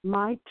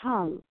 my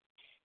tongue,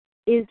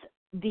 is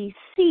the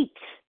seat,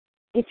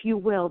 if you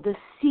will, the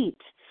seat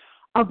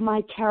of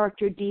my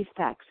character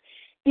defects.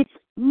 It's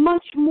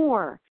much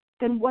more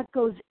than what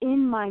goes in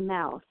my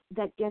mouth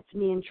that gets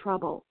me in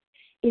trouble.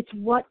 It's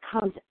what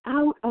comes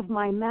out of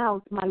my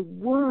mouth, my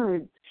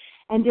words.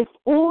 And if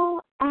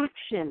all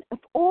action, if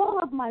all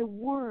of my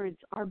words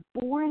are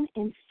born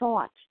in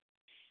thought,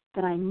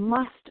 then I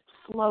must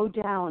slow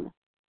down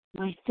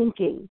my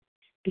thinking,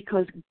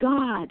 because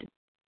God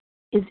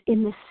is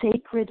in the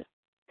sacred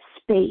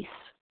space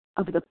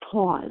of the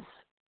pause.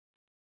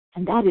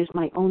 And that is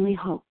my only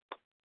hope.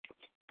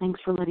 Thanks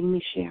for letting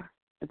me share.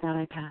 With that,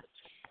 I pass.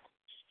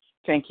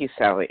 Thank you,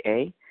 Sally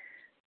A.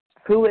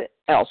 Who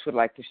else would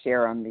like to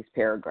share on these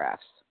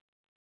paragraphs?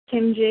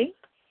 Kim G.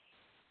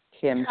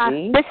 Kim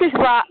G. This is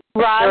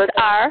Roz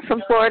R.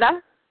 from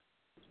Florida.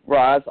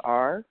 Roz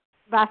R.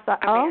 Vasa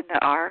O. Amanda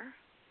R.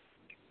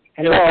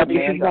 And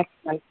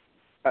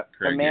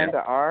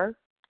Amanda R.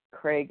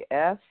 Craig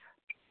F.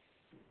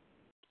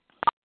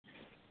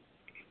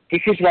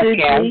 This is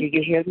Raquel. Did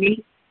you hear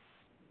me?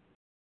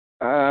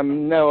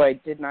 No, I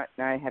did not.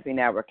 I have you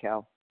now,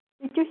 Raquel.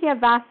 Did you hear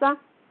Vasa?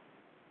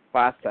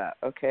 Vasa.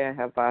 Okay, I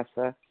have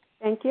Vasa.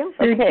 Thank you.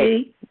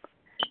 Okay.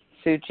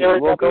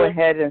 Suji. We'll go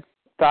ahead and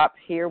stop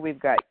here. We've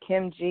got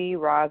Kim G,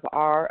 Roz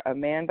R,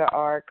 Amanda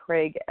R,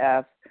 Craig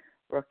F,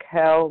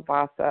 Raquel,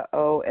 Vasa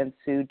O, and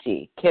Sue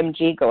G. Kim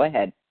G, go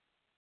ahead.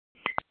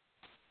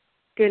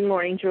 Good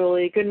morning,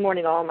 Julie. Good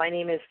morning, all. My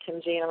name is Kim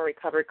G, and I'm a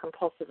recovered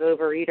compulsive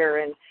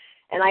overeater.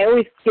 And I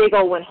always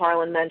giggle when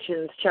Harlan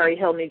mentions Cherry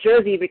Hill, New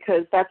Jersey,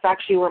 because that's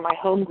actually where my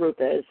home group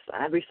is.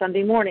 Every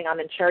Sunday morning, I'm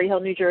in Cherry Hill,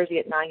 New Jersey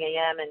at 9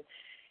 a.m.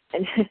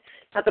 And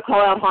not to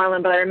call out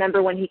Harlan, but I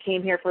remember when he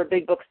came here for a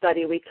big book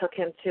study, we took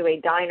him to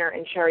a diner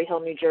in Cherry Hill,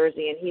 New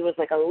Jersey, and he was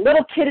like a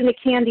little kid in a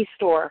candy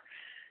store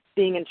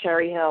being in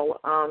Cherry Hill.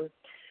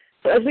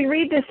 So as we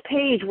read this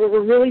page, where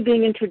we're really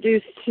being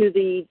introduced to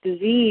the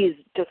disease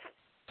just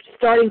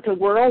starting to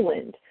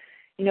whirlwind,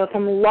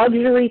 from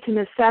luxury to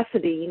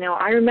necessity.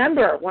 I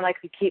remember when I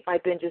could keep my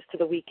binges to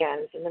the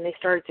weekends, and then they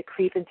started to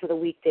creep into the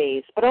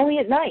weekdays, but only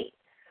at night.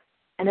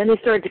 And then they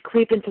started to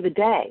creep into the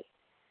day.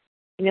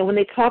 When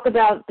they talk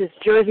about this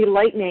Jersey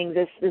Lightning,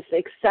 this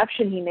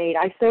exception he made,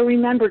 I still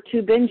remember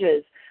 2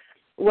 binges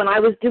when I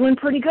was doing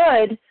pretty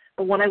good,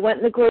 but when I went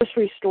in the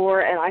grocery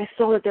store and I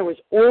saw that there was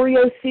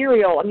Oreo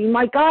cereal, I mean,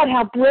 my God,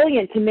 how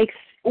brilliant to make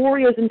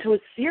Oreos into a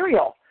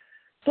cereal.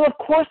 So, of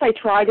course, I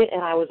tried it,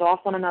 and I was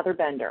off on another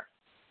bender.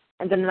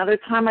 And then another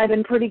time I've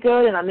been pretty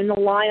good, and I'm in the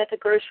line at the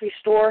grocery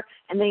store,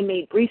 and they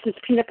made Reese's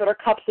peanut butter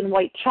cups and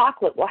white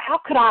chocolate. Well, how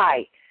could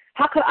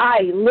I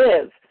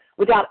live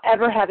without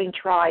ever having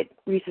tried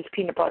Reese's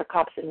peanut butter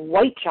cups and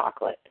white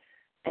chocolate?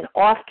 And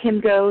off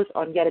Kim goes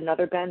on yet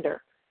another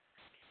bender.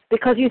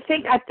 Because you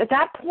think at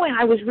that point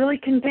I was really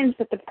convinced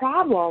that the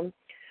problem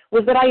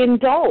was that I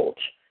indulge.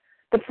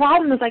 The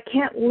problem is I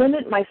can't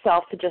limit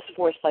myself to just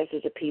 4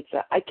 slices of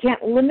pizza. I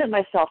can't limit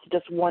myself to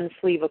just 1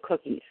 sleeve of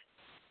cookies.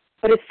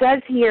 But it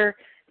says here,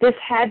 this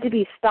had to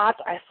be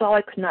stopped. I saw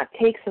I could not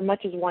take so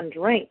much as 1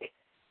 drink.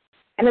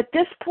 And at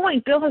this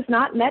point, Bill has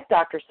not met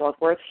Dr.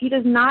 Saltworth. He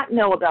does not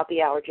know about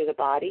the allergy of the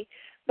body.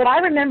 But I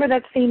remember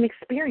that same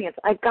experience.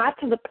 I got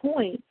to the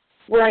point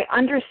where I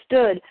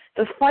understood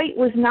the fight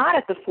was not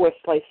at the 4th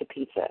slice of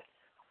pizza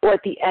or at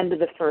the end of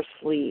the 1st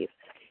sleeve.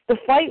 The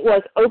fight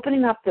was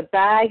opening up the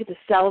bag, the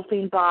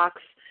cellophane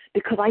box,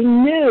 because I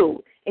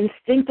knew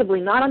instinctively,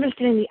 not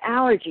understanding the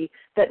allergy,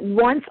 that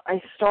once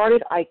I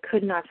started, I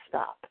could not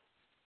stop.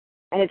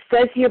 And it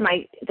says here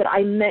that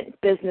I meant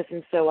business,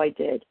 and so I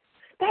did.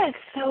 That is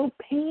so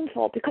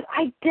painful because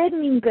I did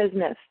mean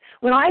business.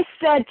 When I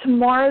said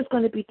tomorrow's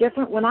going to be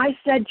different, when I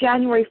said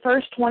January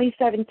 1st,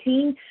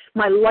 2017,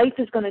 my life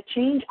is going to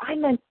change, I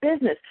meant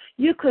business.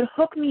 You could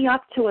hook me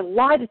up to a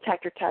lie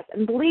detector test,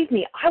 and believe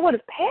me, I would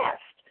have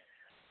passed.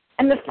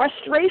 And the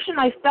frustration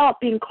I felt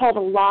being called a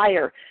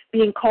liar,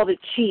 being called a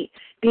cheat,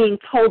 being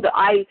told that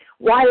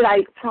why did I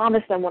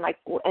promise them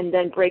and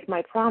then break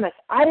my promise?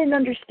 I didn't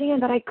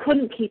understand that I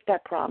couldn't keep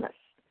that promise.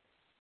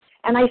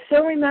 And I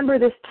so remember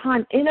this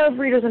time in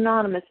Overeaters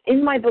Anonymous,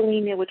 in my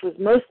bulimia, which was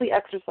mostly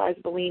exercise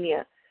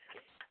bulimia,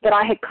 that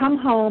I had come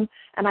home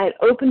and I had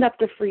opened up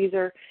the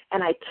freezer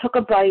and I took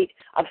a bite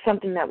of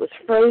something that was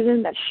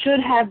frozen that should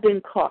have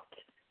been cooked.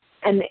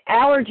 And the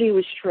allergy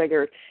was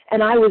triggered,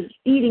 and I was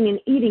eating and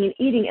eating and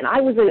eating, and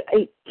I was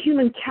a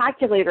human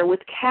calculator with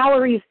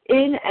calories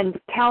in and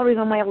calories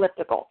on my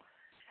elliptical.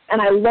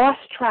 And I lost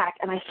track,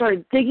 and I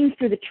started digging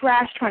through the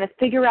trash trying to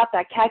figure out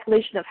that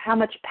calculation of how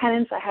much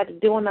penance I had to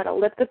do on that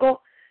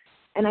elliptical,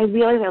 and I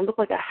realized I looked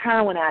like a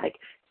heroin addict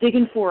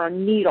digging for a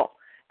needle.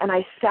 And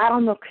I sat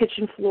on the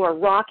kitchen floor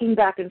rocking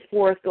back and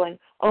forth going,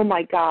 oh,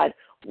 my God,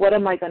 what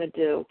am I going to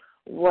do?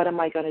 What am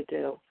I going to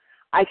do?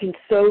 I can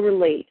so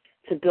relate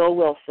to Bill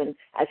Wilson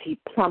as he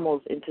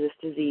plummels into this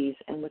disease.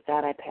 And with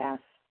that, I pass.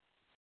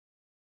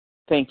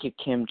 Thank you,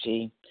 Kim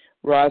G.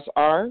 Roz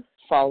R.,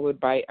 followed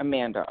by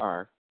Amanda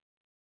R.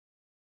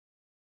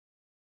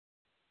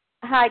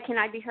 Hi, can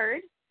I be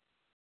heard?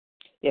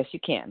 Yes, you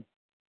can.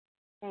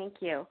 Thank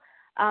you.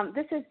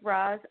 This is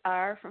Roz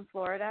R. from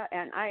Florida,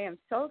 and I am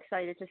so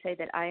excited to say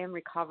that I am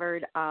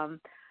recovered. I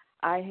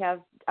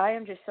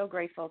am just so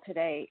grateful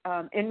today.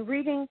 In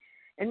reading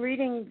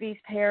these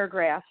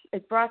paragraphs,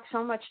 it brought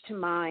so much to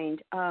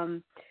mind.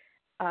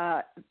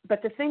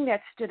 But the thing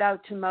that stood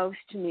out to most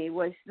to me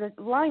was the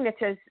line that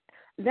says,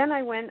 "Then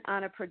I went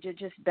on a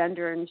prodigious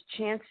bender and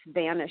chance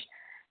vanished."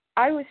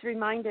 I was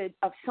reminded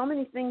of so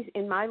many things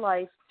in my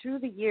life through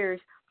the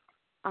years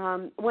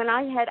when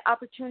I had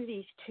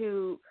opportunities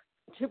to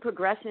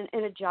progress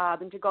in a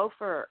job and to go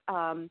for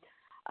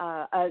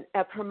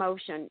a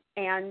promotion.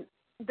 And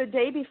the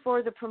day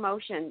before the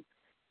promotion,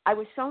 I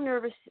was so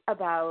nervous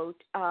about,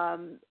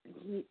 my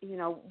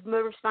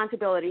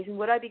responsibilities and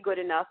would I be good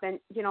enough? And,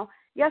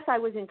 yes, I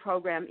was in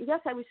program. Yes,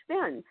 I was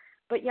thin.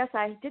 But, yes,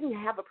 I didn't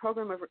have a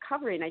program of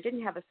recovery, and I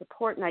didn't have a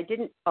support, and I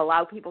didn't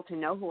allow people to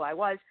know who I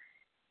was.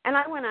 And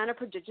I went on a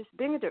prodigious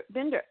bender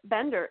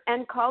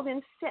and called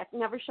in sick,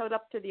 never showed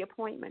up to the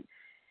appointment.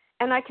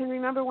 And I can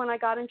remember when I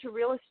got into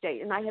real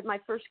estate and I had my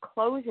first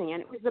closing,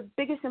 and it was the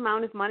biggest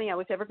amount of money I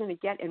was ever going to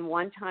get in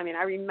one time. And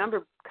I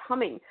remember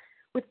coming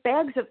with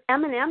bags of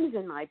M&Ms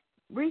in my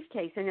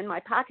briefcase and in my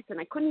pockets,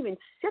 and I couldn't even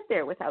sit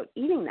there without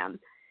eating them.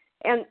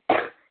 And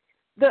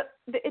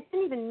it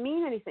didn't even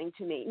mean anything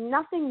to me.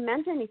 Nothing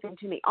meant anything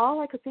to me.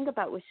 All I could think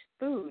about was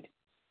food.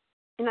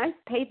 And I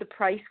paid the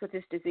price with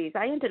this disease.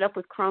 I ended up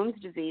with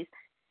Crohn's disease.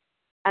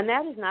 And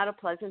that is not a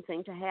pleasant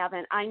thing to have.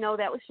 And I know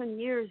that was from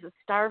years of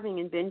starving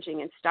and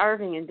binging and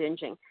starving and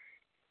binging.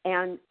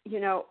 And,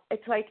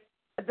 it's like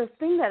the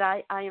thing that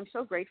I am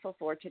so grateful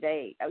for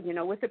today,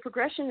 with the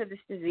progression of this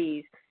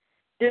disease,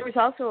 there was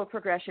also a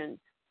progression,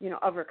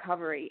 of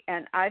recovery.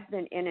 And I've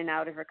been in and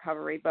out of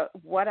recovery. But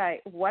what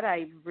I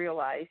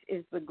realized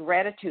is the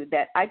gratitude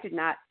that I did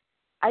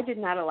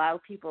not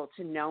allow people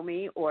to know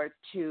me or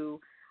to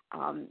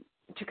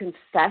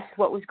confess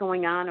what was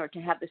going on or to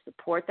have the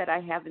support that I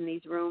have in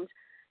these rooms.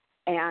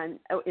 And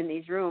in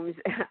these rooms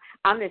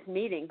on this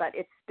meeting, but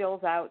it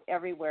spills out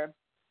everywhere.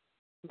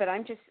 But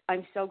I'm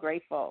so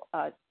grateful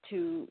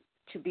to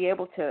be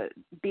able to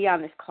be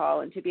on this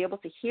call and to be able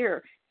to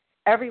hear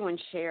everyone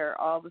share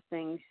all the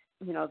things,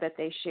 that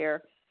they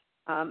share.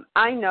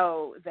 I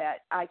know that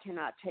I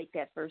cannot take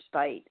that first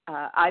bite.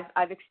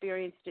 I've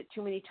experienced it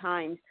too many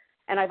times,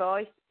 and I've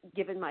always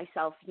given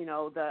myself,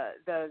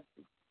 the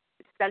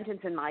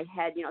sentence in my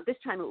head, this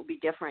time it will be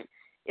different.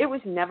 It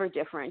was never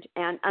different.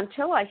 And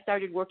until I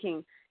started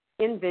working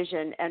in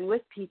vision and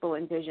with people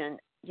in vision,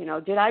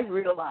 did I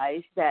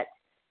realize that,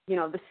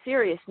 the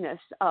seriousness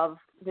of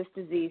this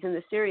disease and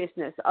the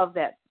seriousness of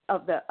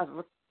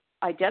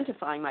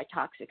identifying my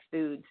toxic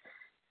foods.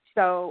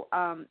 So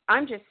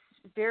I'm just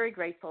very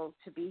grateful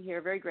to be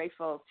here, very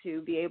grateful to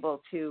be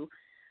able to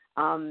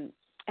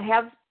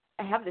have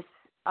this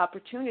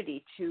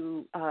opportunity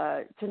to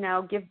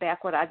now give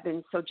back what I've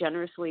been so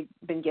generously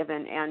been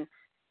given. And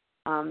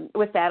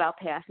with that, I'll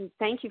pass. And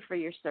thank you for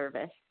your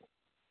service.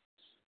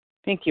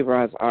 Thank you,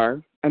 Roz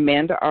R.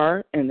 Amanda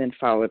R., and then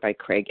followed by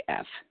Craig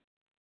F.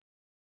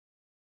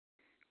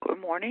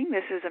 Good morning.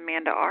 This is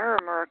Amanda R.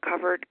 I'm a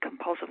recovered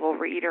compulsive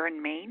overeater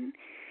in Maine.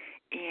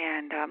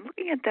 And I'm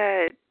looking at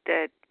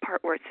that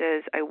part where it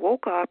says, I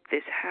woke up,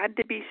 this had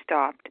to be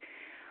stopped.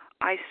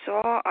 I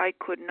saw I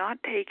could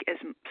not take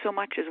so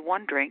much as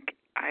one drink.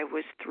 I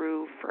was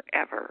through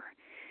forever.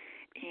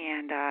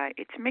 And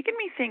it's making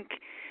me think,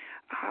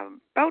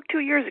 about 2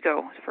 years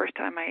ago, was the first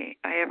time I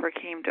ever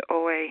came to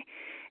OA,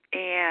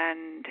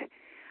 and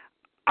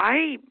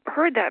I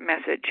heard that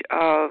message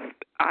of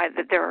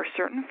that there are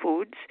certain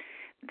foods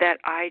that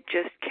I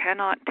just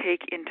cannot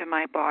take into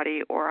my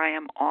body, or I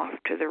am off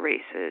to the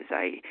races.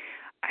 I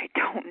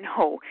don't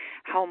know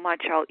how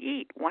much I'll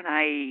eat when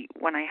I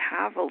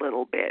have a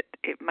little bit.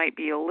 It might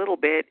be a little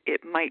bit.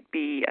 It might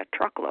be a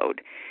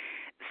truckload.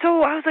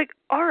 So I was like,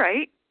 all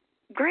right.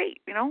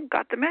 Great,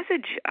 got the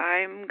message.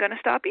 I'm going to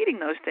stop eating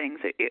those things.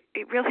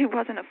 It really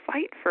wasn't a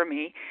fight for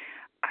me.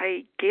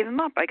 I gave them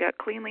up. I got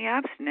cleanly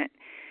abstinent.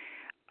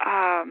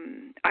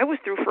 I was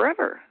through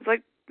forever. It's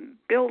like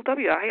Bill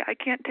W. I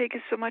can't take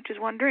so much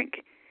as one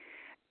drink.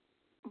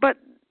 But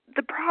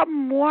the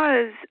problem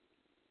was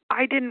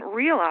I didn't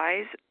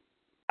realize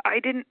I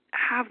didn't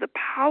have the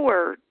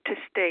power to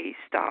stay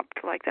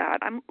stopped like that.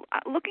 I'm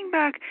looking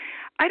back,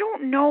 I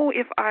don't know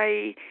if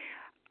I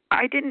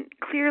didn't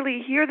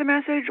clearly hear the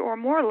message, or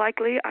more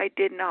likely, I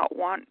did not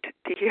want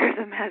to hear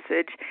the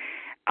message,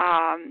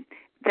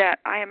 that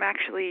I am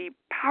actually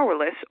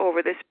powerless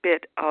over this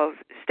bit of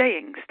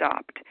staying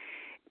stopped.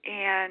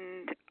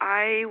 And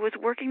I was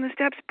working the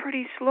steps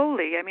pretty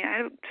slowly. I mean, I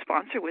had a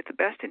sponsor with the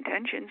best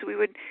intentions. We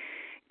would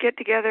get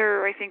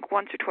together, I think,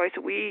 once or twice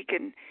a week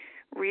and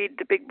read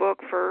the big book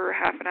for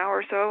half an hour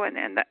or so, and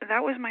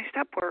that was my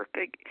step work.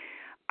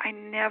 I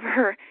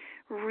never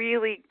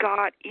really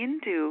got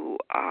into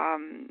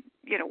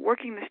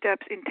working the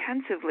steps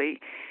intensively,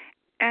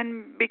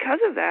 and because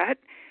of that,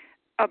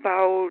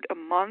 about a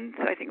month,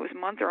 I think it was a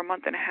month or a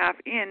month and a half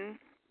in,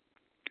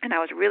 and I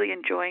was really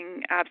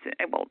enjoying abstinence.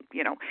 Well,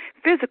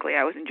 physically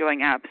I was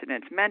enjoying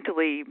abstinence.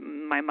 Mentally,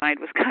 my mind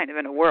was kind of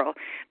in a whirl,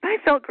 but I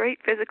felt great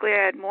physically.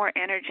 I had more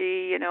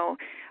energy.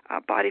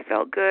 Body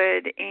felt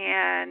good,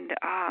 and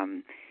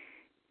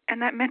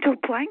that mental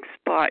blank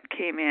spot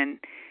came in,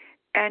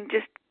 and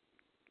just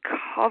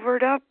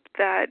covered up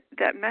that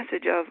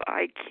message of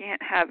I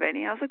can't have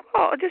any. I was like,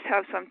 well, I'll just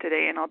have some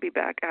today and I'll be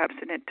back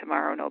abstinent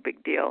tomorrow, no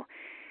big deal.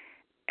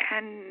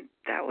 And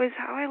that was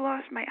how I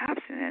lost my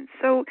abstinence.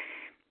 So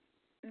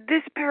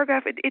this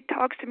paragraph, it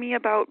talks to me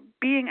about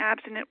being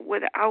abstinent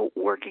without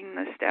working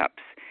the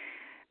steps.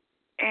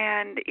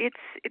 And it's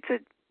a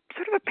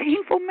sort of a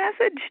painful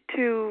message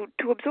to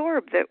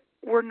absorb, that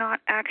we're not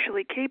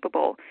actually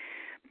capable.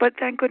 But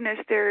thank goodness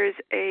there is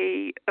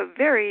a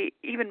very,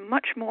 even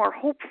much more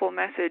hopeful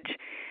message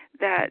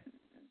that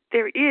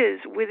there is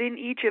within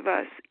each of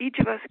us. Each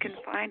of us can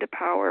find a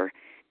power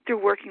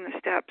through working the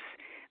steps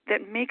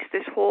that makes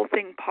this whole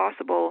thing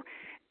possible,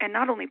 and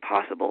not only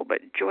possible, but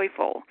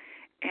joyful.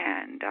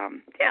 And,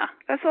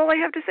 that's all I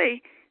have to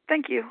say.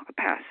 Thank you. I'll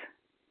pass.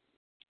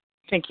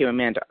 Thank you,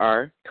 Amanda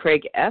R.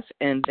 Craig F.,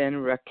 and then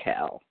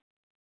Raquel.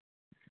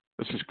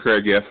 This is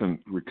Craig F., and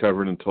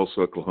recovered in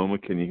Tulsa, Oklahoma.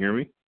 Can you hear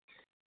me?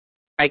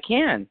 I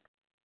can.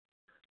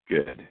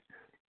 Good.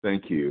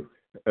 Thank you.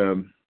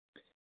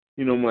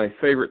 My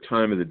favorite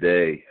time of the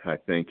day, I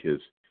think,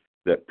 is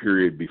that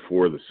period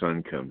before the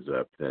sun comes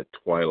up, that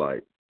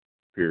twilight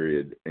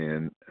period.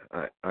 And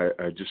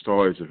I just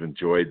always have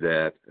enjoyed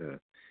that.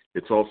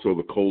 It's also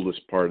the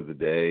coldest part of the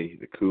day,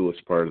 the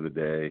coolest part of the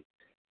day,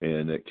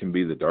 and it can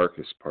be the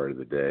darkest part of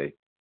the day.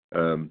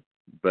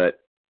 But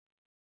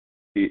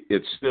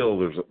it's still,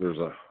 there's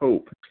a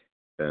hope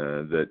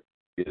that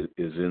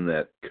is in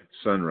that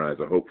sunrise,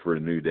 a hope for a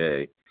new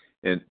day.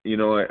 And,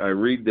 I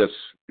read this,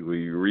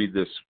 we read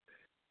this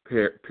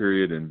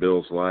period in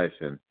Bill's life,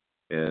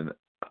 and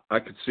I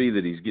could see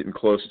that he's getting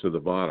close to the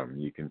bottom.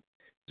 You can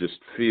just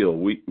feel,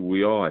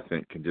 we all, I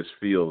think, can just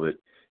feel that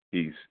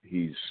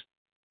he's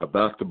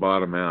about to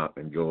bottom out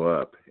and go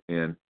up.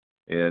 And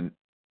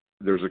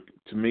there's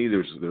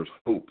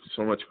hope,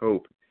 so much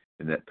hope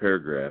in that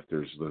paragraph.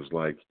 There's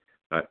like,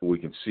 we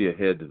can see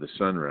ahead to the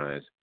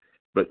sunrise.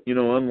 But,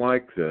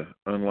 unlike the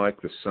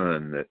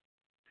sun, that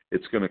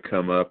it's going to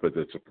come up at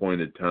its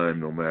appointed time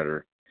no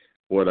matter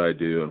what I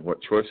do and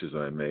what choices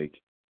I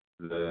make.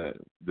 The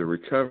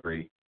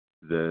recovery,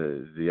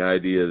 the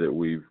idea that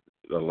we've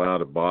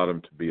allowed a bottom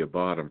to be a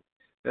bottom,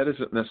 that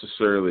isn't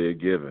necessarily a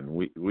given.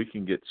 We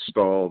can get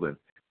stalled and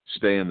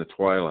stay in the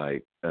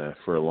twilight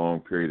for a long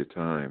period of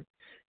time,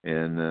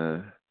 and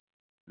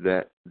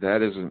that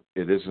isn't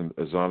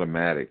as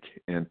automatic.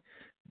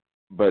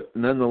 But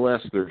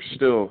nonetheless, there's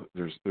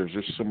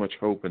just so much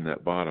hope in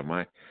that bottom.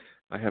 I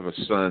have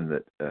a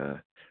son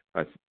that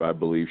I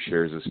believe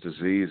shares this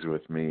disease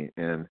with me,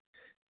 and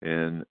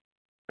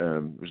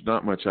there's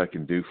not much I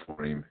can do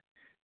for him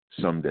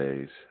some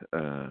days.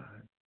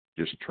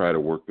 Just try to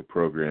work the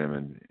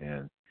program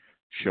and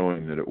show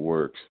him that it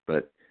works.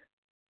 But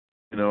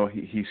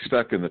he's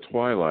stuck in the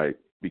twilight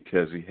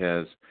because he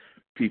has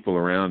people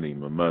around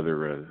him, a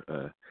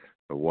mother,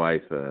 a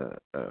wife,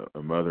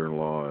 a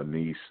mother-in-law, a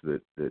niece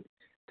that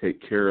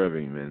take care of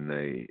him,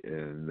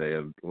 and they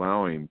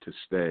allow him to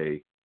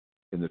stay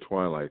in the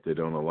twilight. They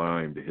don't allow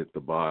him to hit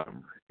the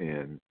bottom.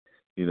 And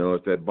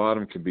that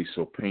bottom can be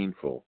so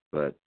painful,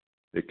 but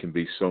it can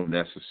be so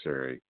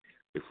necessary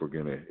if we're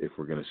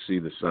gonna see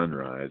the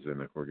sunrise,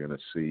 and if we're gonna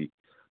see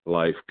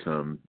life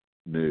come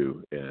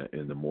new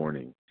in the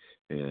morning.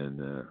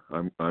 And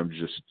I'm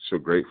just so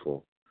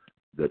grateful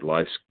that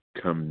life's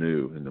come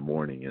new in the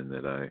morning, and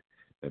that I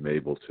am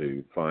able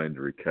to find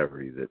the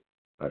recovery that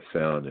I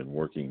found in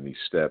working these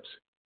steps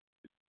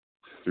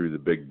through the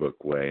Big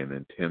Book way and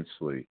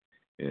intensely,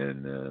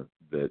 and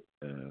that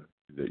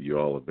you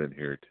all have been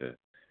here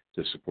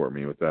to support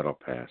me. With that, I'll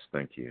pass.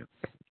 Thank you.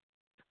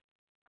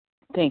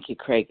 Thank you,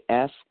 Craig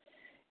F.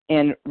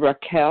 And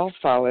Raquel,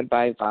 followed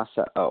by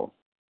Vasa O.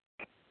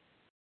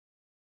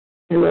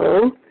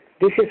 Hello,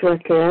 this is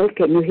Raquel.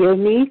 Can you hear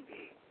me?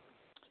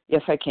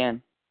 Yes, I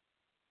can.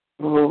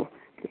 Oh,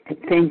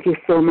 thank you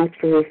so much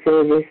for your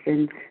service,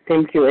 and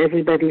thank you,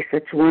 everybody.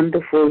 Such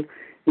wonderful,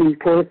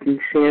 important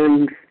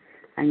sharings.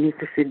 I need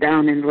to sit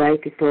down and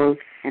write it all,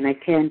 and I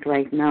can't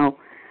right now.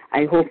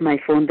 I hope my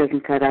phone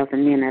doesn't cut out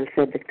on me, and I'll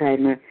set the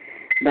timer.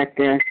 But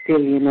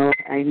still,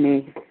 I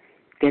may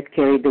get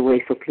carried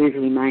away, so please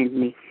remind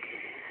me.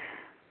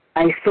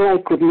 I saw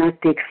I could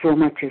not take so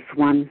much as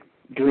one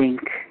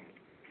drink.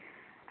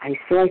 I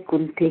saw I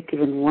couldn't take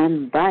even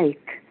one bite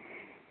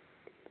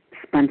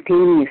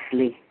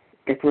spontaneously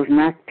that was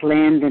not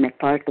planned and a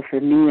part of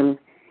a meal,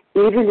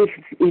 even if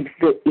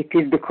it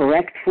is the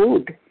correct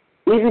food,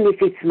 even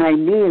if it's my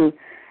meal,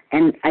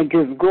 and I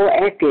just go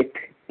at it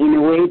in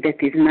a way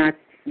that is not,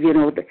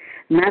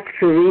 not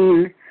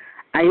serene.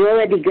 I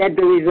already get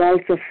the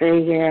results of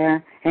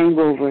a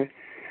hangover.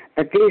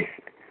 But this,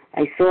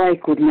 I saw I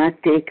could not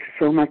take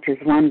so much as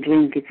one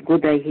drink. It's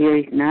good I hear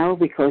it now,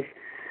 because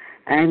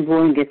I'm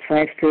going at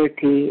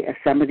 5:30.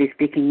 Somebody's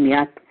picking me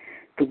up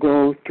to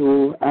go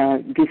to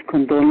give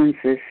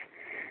condolences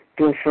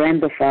to a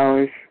friend of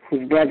ours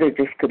whose brother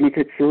just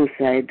committed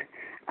suicide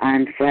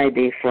on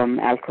Friday from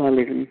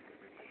alcoholism.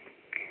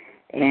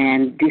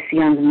 And this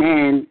young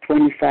man,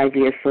 25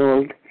 years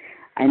old,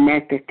 I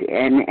met at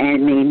an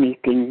AMA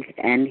meeting,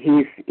 and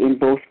he's in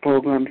both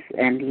programs,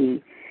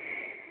 and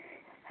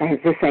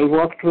as I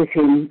walked with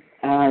him,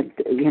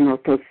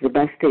 towards the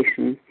bus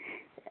station,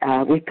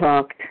 we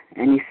talked,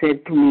 and he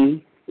said to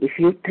me, if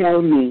you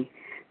tell me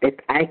that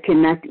I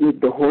cannot eat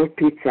the whole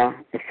pizza,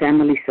 a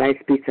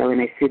family-sized pizza, when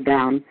I sit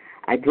down,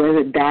 I'd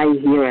rather die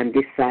here on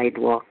this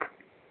sidewalk.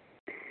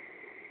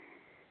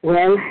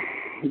 Well,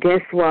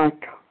 guess what?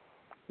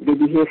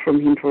 Didn't hear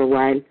from him for a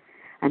while.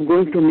 I'm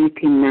going to meet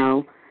him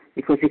now,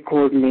 because he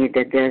called me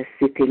that they're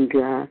sitting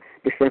the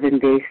 7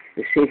 days,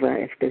 the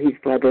Shiva, after his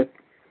brother.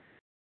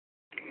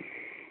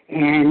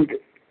 And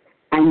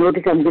I know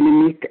that I'm going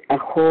to meet a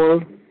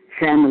whole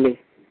family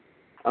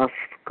of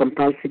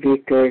compulsive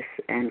eaters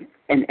and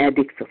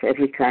addicts of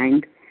every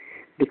kind,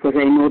 because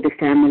I know the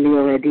family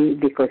already,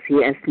 because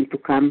he asked me to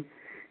come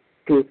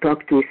to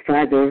talk to his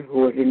father, who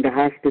was in the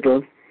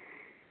hospital,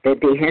 that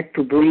they had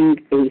to bring,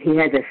 he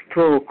had a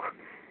stroke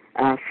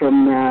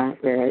from a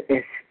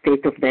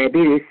state of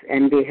diabetes,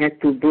 and they had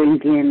to bring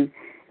in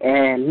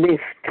a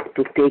lift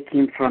to take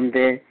him from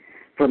the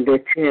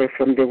chair,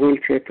 from the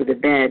wheelchair to the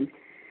bed.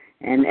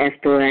 And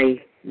after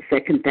the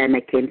second time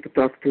I came to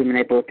talk to him, and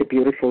I bought a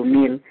beautiful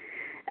meal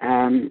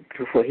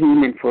for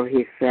him and for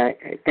his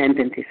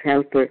attendant, his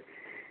helper,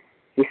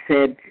 he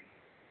said,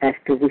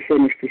 after we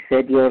finished, he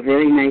said, "You're a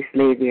very nice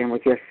lady, and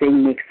what you're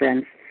saying makes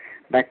sense,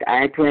 but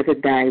I'd rather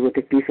die with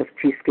a piece of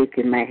cheesecake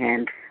in my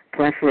hand,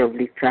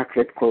 preferably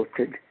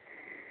chocolate-coated."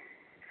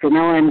 So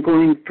now I'm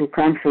going to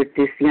comfort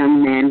this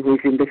young man who is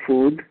in the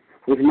food,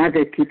 whose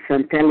mother keeps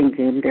on telling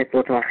him that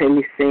what Rachel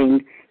is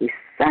saying is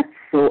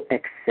so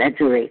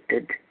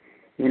exaggerated,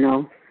 you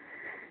know.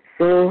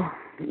 So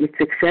it's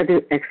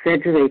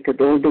exaggerated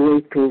all the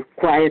way to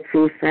quiet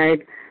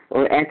suicide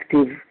or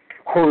active,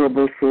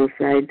 horrible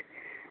suicide.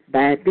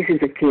 But this is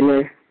a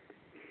killer,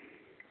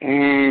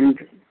 and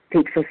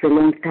takes us a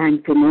long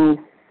time to know,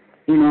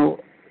 you know,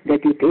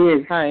 that it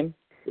is. Time.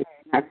 It's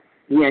not,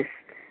 yes.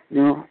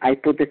 No, I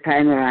put the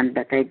timer on,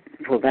 but I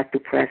forgot to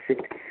press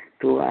it.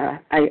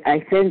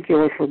 I thank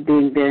you all for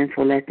being there and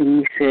for letting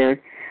me share.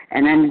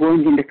 And I'm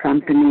going in the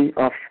company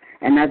of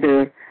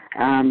another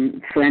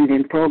friend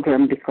in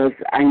program because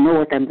I know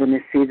what I'm going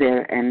to see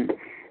there. And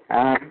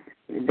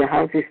the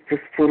house is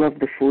just full of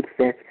the foods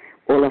that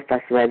all of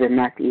us rather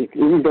not eat,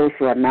 even those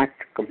who are not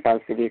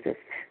compulsive eaters.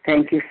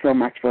 Thank you so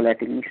much for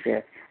letting me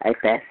share. I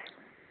pass.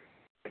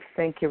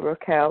 Thank you,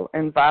 Raquel.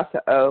 And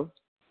Vasa O,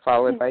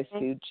 followed by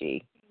Sue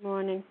G. Good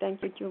morning.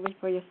 Thank you, Julie,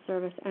 for your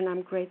service. And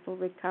I'm grateful,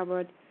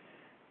 recovered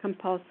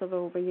compulsive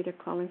overeater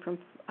calling from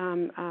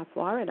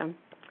Florida.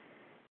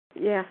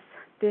 Yes,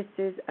 this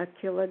is a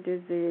killer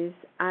disease.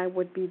 I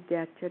would be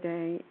dead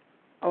today,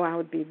 or I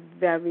would be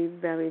very,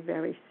 very,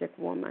 very sick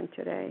woman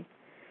today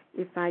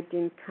if I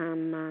didn't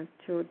come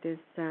to this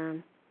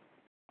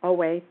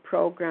OA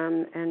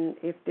program, and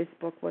if this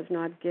book was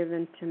not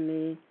given to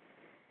me,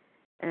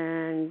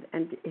 and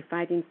if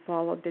I didn't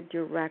follow the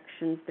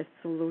directions, the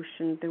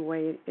solution, the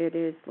way it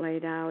is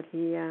laid out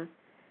here.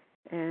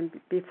 And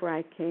before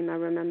I came, I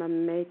remember I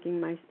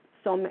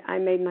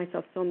made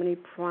myself so many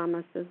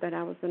promises that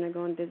I was going to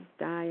go on this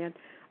diet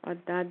or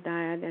that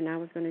diet, and I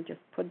was going to just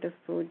put the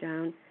food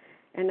down.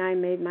 And I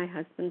made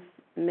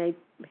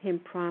him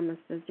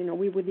promises. You know,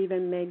 we would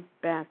even make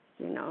bets,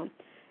 you know.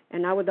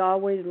 And I would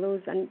always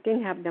lose and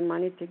didn't have the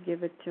money to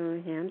give it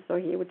to him, so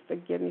he would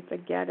forgive me,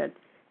 forget it,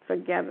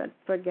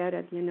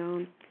 you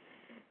know.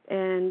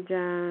 And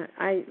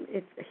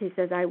he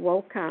says, I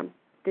woke up.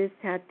 This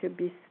had to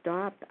be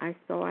stopped. I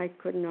saw I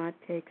could not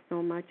take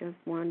so much as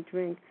one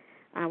drink.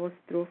 I was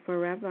through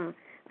forever.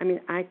 I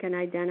mean, I can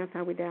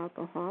identify with the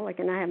alcoholic,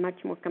 and I have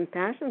much more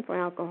compassion for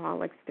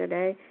alcoholics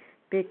today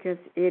because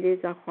it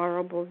is a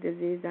horrible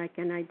disease. I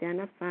can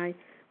identify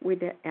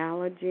with the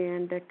allergy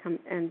and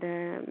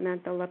the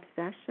mental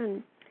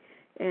obsession.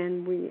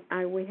 And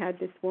we had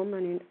this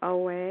woman in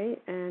OA,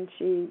 and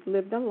she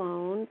lived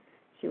alone.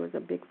 She was a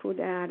big food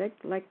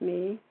addict like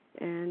me,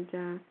 and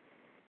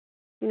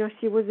you know,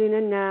 she was in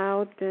and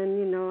out, and,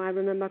 you know, I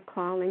remember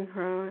calling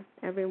her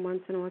every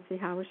once in a while to see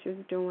how she was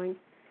doing.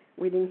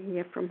 We didn't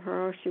hear from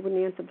her. She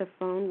wouldn't answer the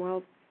phone.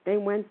 Well, they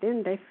went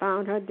in. They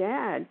found her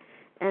dead,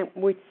 and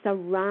we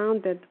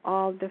surrounded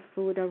all the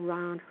food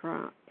around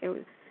her. It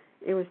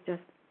was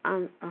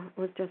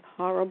just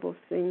horrible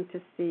thing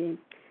to see.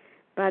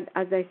 But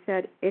as I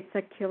said, it's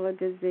a killer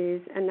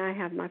disease, and I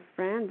have my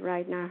friend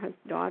right now. Her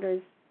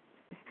daughter's,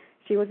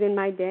 she was in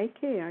my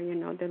daycare, you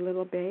know, the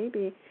little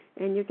baby.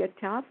 And you could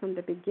tell from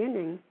the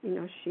beginning, you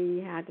know, she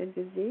had a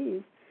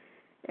disease.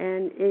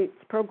 And it's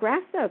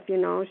progressive, you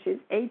know. She's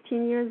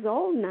 18 years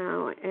old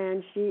now,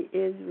 and she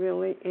is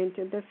really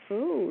into the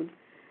food.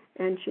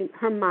 And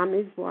her mom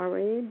is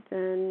worried,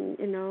 and,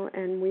 you know,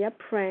 and we are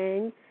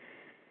praying.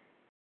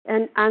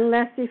 And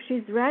unless if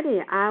she's ready,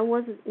 I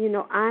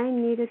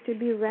needed to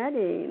be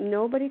ready.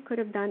 Nobody could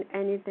have done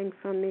anything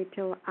for me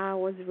till I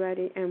was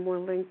ready and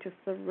willing to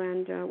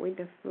surrender with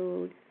the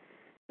food.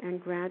 And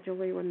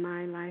gradually with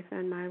my life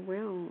and my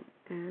will.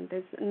 And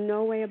there's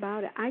no way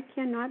about it. I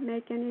cannot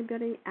make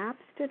anybody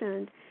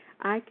abstinent.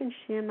 I can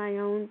share my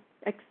own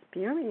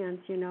experience,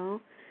 you know.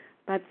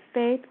 But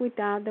faith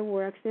without the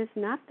works is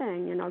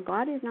nothing. You know,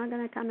 God is not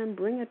going to come and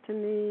bring it to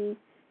me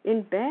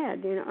in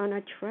bed, you know, on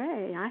a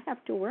tray. I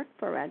have to work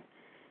for it.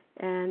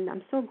 And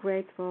I'm so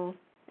grateful.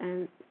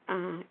 And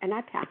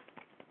I pass.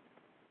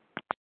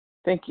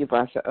 Thank you,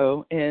 Vasa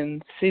O.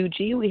 And Sue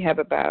G, we have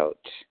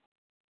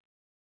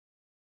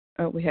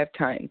we have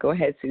time. Go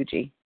ahead,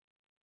 Suji.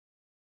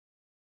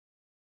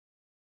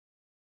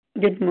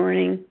 Good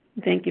morning.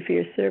 Thank you for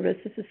your service.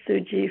 This is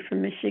Suji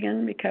from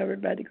Michigan, recovered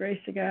by the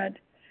grace of God.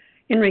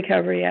 In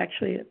recovery,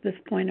 actually, at this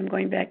point, I'm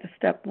going back to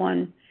step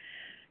one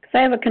because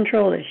I have a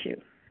control issue.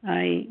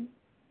 I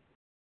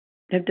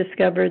have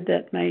discovered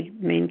that my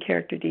main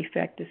character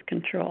defect is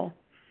control.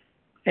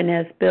 And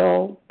as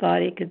Bill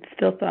thought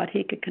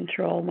he could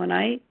control, when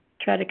I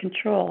try to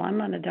control, I'm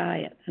on a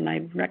diet, and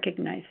I'm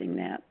recognizing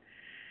that.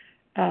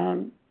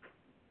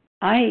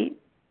 I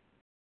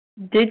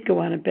did go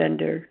on a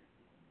bender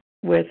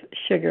with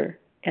sugar,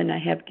 and I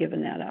have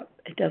given that up.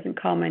 It doesn't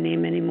call my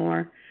name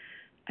anymore.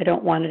 I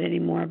don't want it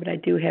anymore, but I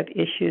do have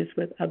issues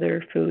with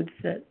other foods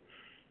that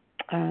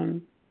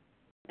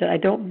I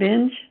don't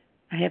binge.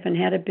 I haven't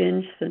had a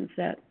binge since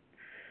that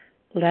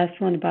last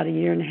one about a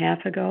year and a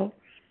half ago.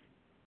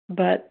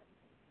 But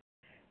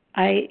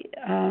I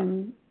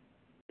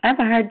have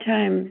a hard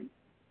time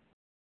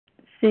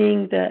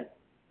seeing that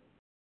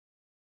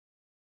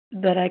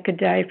I could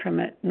die from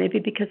it. Maybe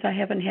because I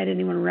haven't had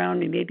anyone around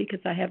me. Maybe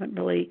because I haven't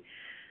really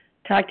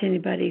talked to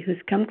anybody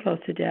who's come close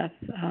to death.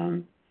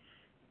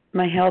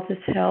 My health is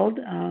held,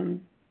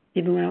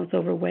 even when I was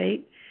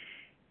overweight.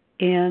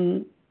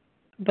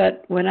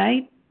 But when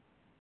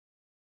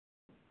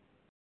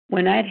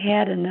I'd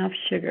had enough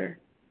sugar,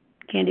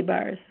 candy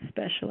bars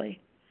especially,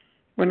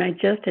 when I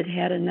just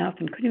had enough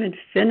and couldn't even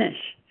finish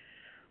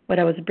what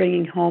I was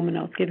bringing home, and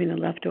I was giving the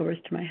leftovers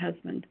to my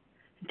husband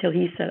until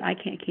he said, I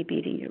can't keep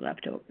eating your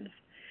leftovers.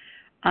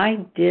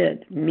 I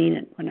did mean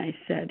it when I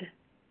said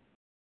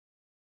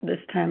this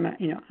time,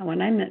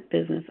 when I meant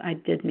business, I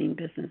did mean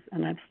business,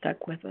 and I've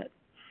stuck with it.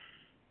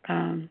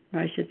 Or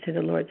I should say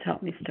the Lord's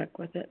helped me stick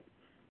with it.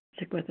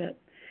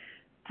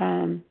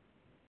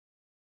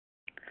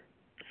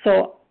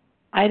 So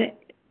I'm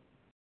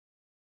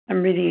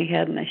reading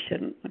ahead, and I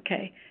shouldn't.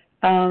 Okay.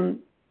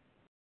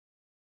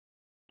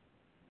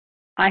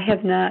 I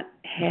have not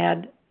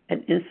had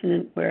an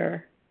incident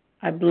where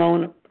I've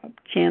blown a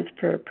chance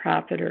for a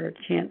profit or a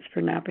chance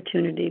for an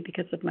opportunity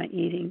because of my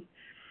eating.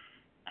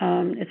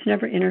 It's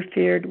never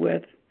interfered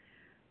with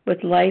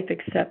life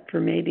except for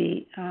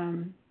maybe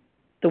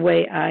the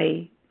way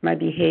my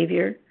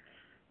behavior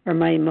or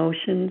my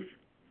emotions.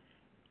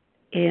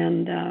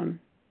 And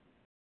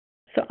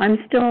so I'm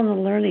still in the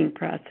learning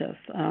process.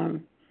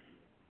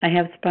 I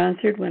have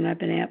sponsored when I've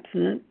been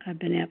abstinent. I've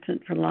been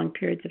absent for long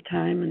periods of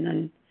time,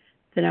 and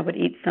then I would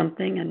eat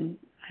something, and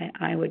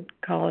I would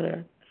call it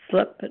a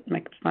slip, but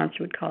my sponsor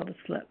would call it a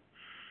slip.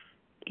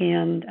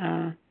 And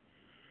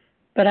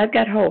but I've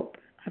got hope.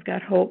 I've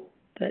got hope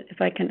that if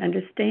I can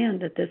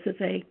understand that this is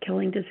a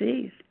killing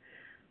disease,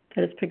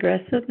 that it's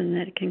progressive and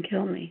that it can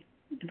kill me.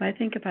 If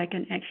I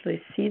can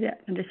actually see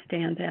that,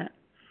 understand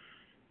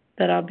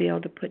that I'll be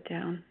able to put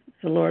down.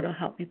 The Lord will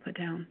help me put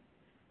down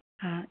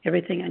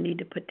everything I need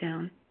to put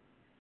down.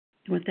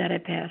 And with that, I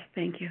pass.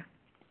 Thank you.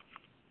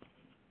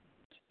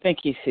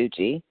 Thank you,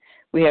 Suji.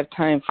 We have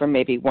time for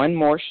maybe one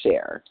more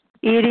share.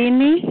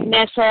 Irini,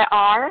 Nessa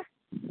R.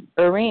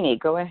 Irini,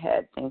 go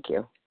ahead. Thank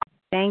you.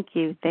 Thank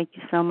you. Thank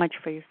you so much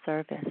for your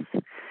service.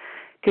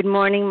 Good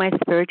morning, my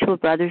spiritual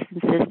brothers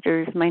and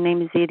sisters. My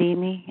name is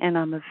Irini, and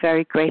I'm a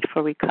very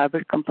grateful,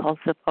 recovered,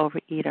 compulsive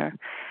overeater.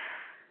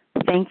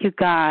 Thank you,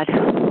 God.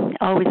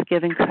 Always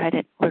giving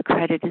credit where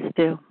credit is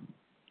due.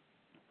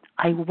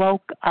 I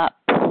woke up.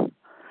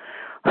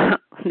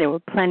 There were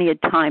plenty of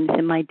times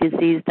in my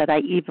disease that I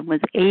even was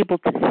able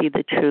to see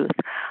the truth.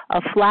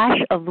 A flash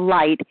of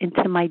light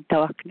into my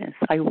darkness.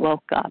 I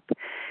woke up.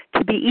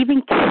 To be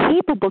even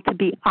capable to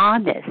be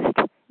honest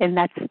in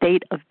that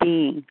state of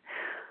being.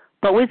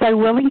 But was I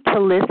willing to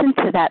listen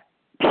to that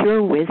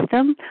pure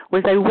wisdom?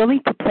 Was I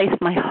willing to place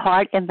my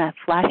heart in that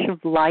flash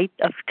of light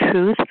of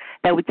truth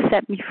that would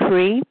set me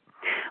free?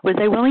 Was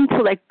I willing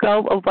to let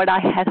go of what I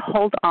had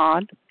held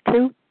on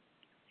to?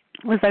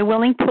 Was I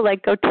willing to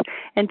let go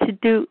and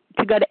to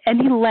go to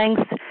any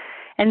lengths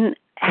and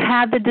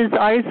have the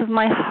desires of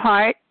my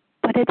heart?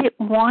 But I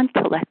didn't want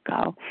to let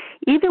go.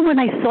 Even when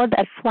I saw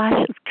that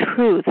flash of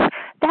truth,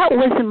 that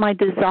wasn't my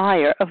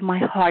desire of my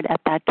heart at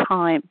that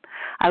time.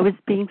 I was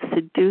being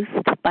seduced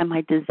by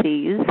my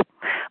disease.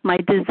 My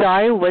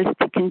desire was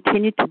to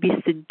continue to be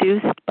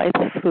seduced by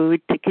the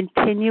food, to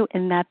continue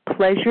in that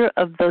pleasure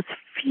of those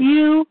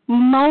few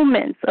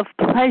moments of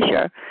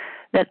pleasure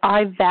that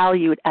I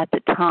valued at the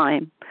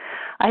time.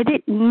 I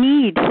didn't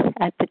need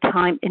at the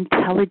time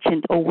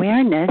intelligent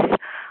awareness.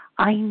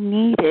 I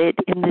needed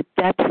in the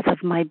depths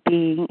of my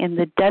being, in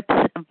the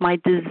depths of my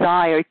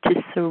desire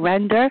to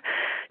surrender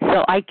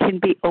so I can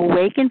be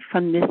awakened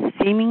from this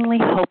seemingly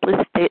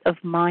hopeless state of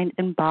mind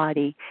and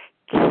body.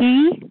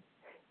 Key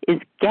is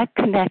get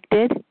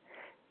connected,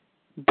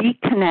 be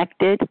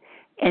connected,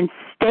 and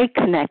stay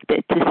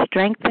connected to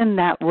strengthen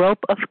that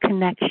rope of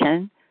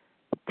connection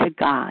to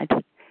God.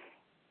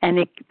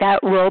 And that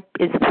rope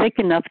is thick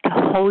enough to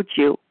hold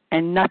you,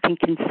 and nothing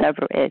can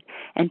sever it.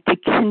 And to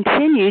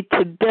continue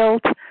to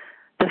build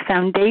the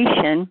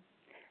foundation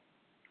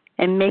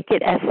and make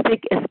it as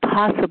thick as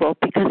possible,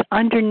 because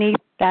underneath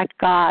that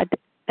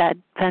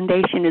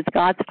foundation is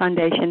God's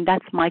foundation.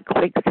 That's my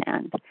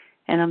quicksand.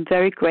 And I'm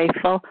very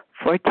grateful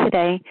for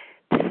today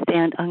to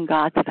stand on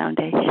God's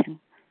foundation.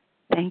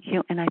 Thank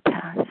you, and I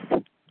pass.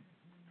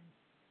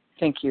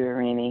 Thank you,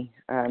 Irini.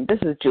 This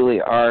is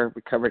Julie R.,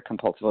 recovered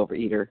compulsive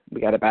overeater.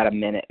 We got about a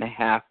minute and a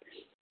half.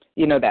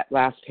 You know, that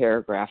last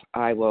paragraph,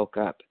 I woke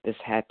up, this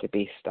had to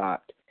be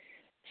stopped.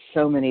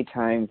 So many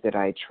times that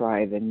I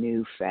try the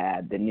new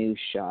fad, the new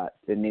shot,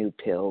 the new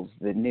pills,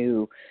 the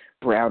new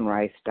brown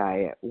rice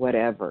diet,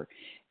 whatever.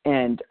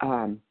 And,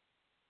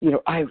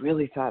 I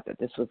really thought that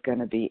this was going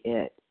to be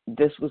it.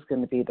 this was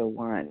going to be the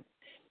one.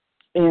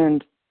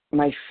 And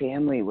my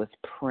family was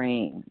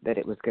praying that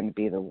it was going to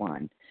be the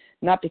one,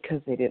 not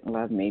because they didn't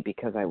love me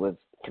because I was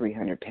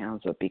 300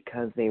 pounds, but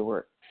because they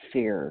were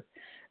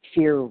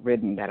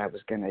fear-ridden that I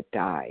was going to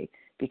die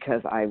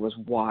because I was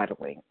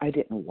waddling. I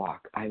didn't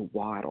walk. I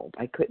waddled.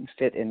 I couldn't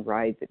fit in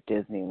rides at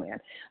Disneyland.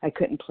 I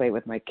couldn't play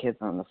with my kids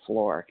on the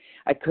floor.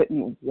 I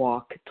couldn't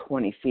walk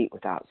 20 feet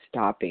without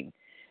stopping.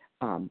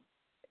 And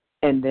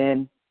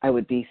then I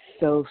would be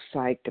so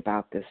psyched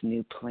about this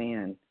new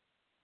plan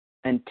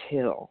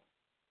until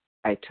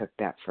I took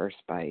that first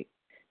bite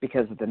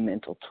because of the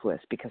mental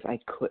twist, because I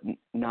couldn't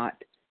not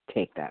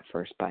take that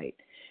first bite.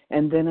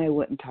 And then I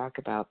wouldn't talk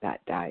about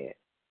that diet.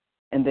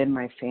 And then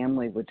my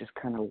family would just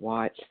kind of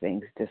watch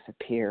things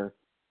disappear.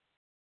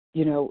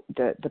 You know,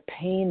 the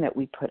pain that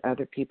we put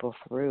other people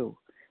through,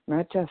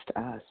 not just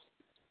us,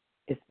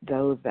 it's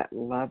those that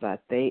love us.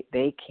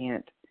 They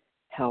can't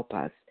help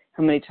us.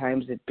 How many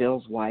times did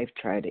Bill's wife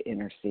try to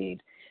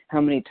intercede?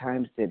 How many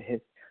times did his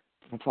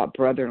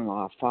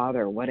brother-in-law,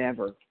 father,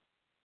 whatever?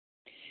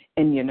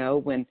 And, you know,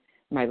 when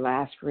my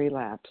last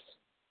relapse,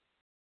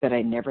 that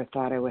I never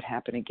thought I would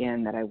happen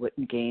again, that I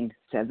wouldn't gain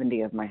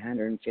 70 of my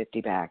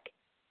 150 back,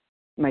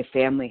 my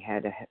family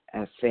had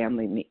a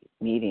family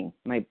meeting,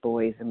 my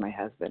boys and my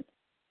husband,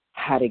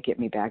 how to get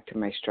me back to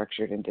my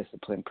structured and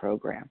disciplined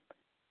program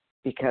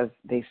because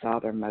they saw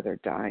their mother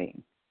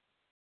dying.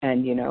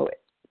 And, you know,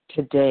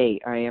 today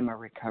I am a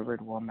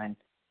recovered woman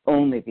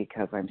only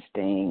because I'm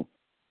staying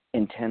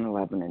in 10,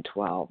 11, and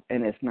 12.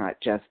 And it's not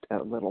just a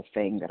little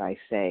thing that I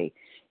say.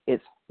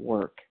 It's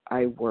work.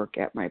 I work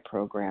at my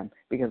program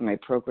because my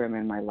program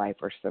and my life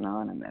are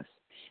synonymous.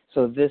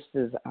 So this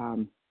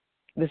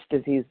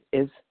disease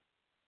is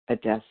a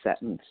death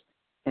sentence.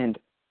 And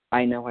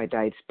I know I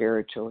died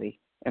spiritually,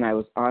 and I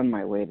was on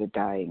my way to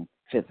dying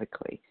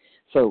physically.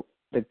 So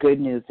the good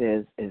news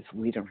is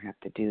we don't have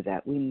to do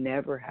that. We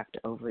never have to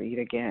overeat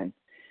again.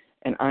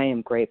 And I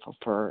am grateful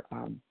for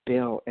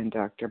Bill and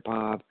Dr.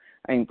 Bob.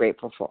 I am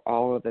grateful for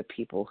all of the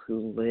people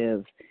who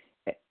live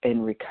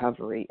in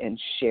recovery and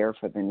share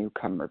for the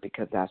newcomer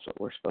because that's what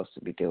we're supposed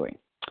to be doing.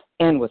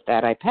 And with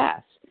that, I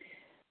pass.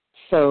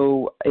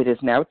 So it is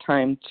now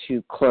time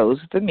to close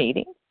the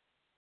meeting.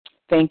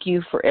 Thank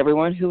you for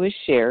everyone who has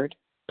shared.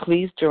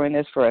 Please join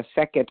us for a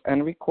second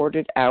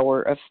unrecorded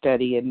hour of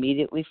study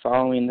immediately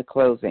following the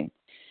closing.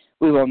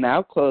 We will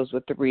now close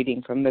with the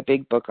reading from the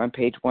Big Book on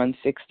page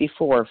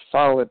 164,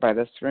 followed by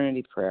the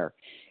Serenity Prayer.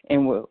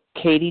 And will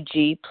Katie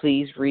G.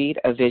 please read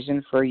A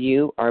Vision for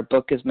You? Our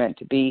book is meant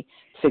to be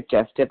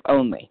suggestive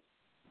only.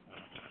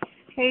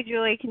 Hey,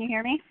 Julie, can you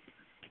hear me?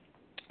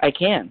 I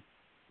can.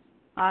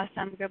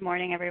 Awesome. Good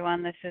morning,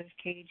 everyone. This is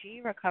Katie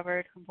G.,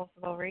 recovered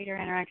compulsive overeater,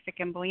 anorexic,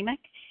 and bulimic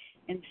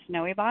in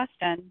snowy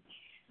Boston.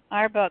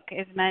 Our book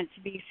is meant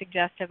to be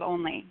suggestive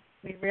only.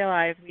 We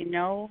realize we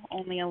know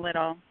only a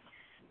little.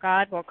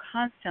 God will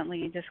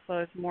constantly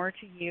disclose more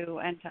to you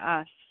and to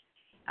us.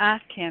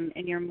 Ask him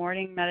in your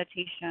morning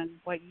meditation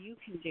what you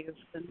can do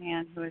for the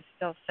man who is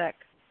still sick.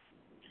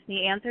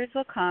 The answers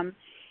will come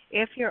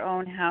if your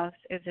own house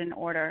is in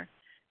order,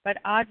 but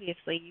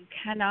obviously you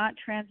cannot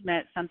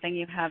transmit something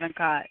you haven't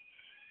got.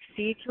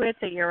 See to it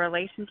that your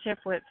relationship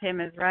with him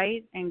is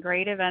right, and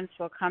great events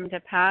will come to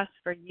pass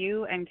for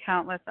you and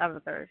countless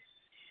others.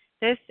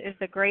 This is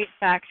the great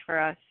fact for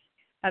us.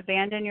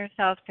 Abandon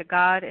yourself to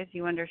God as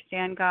you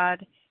understand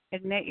God.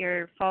 Admit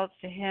your faults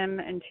to him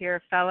and to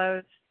your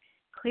fellows.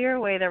 Clear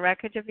away the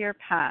wreckage of your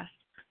past.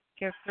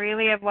 Give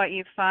freely of what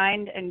you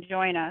find and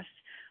join us.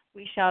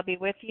 We shall be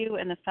with you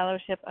in the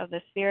fellowship of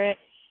the Spirit,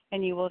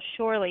 and you will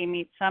surely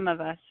meet some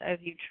of us as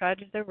you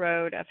trudge the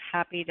road of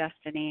happy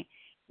destiny.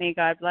 May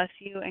God bless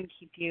you and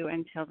keep you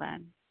until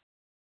then.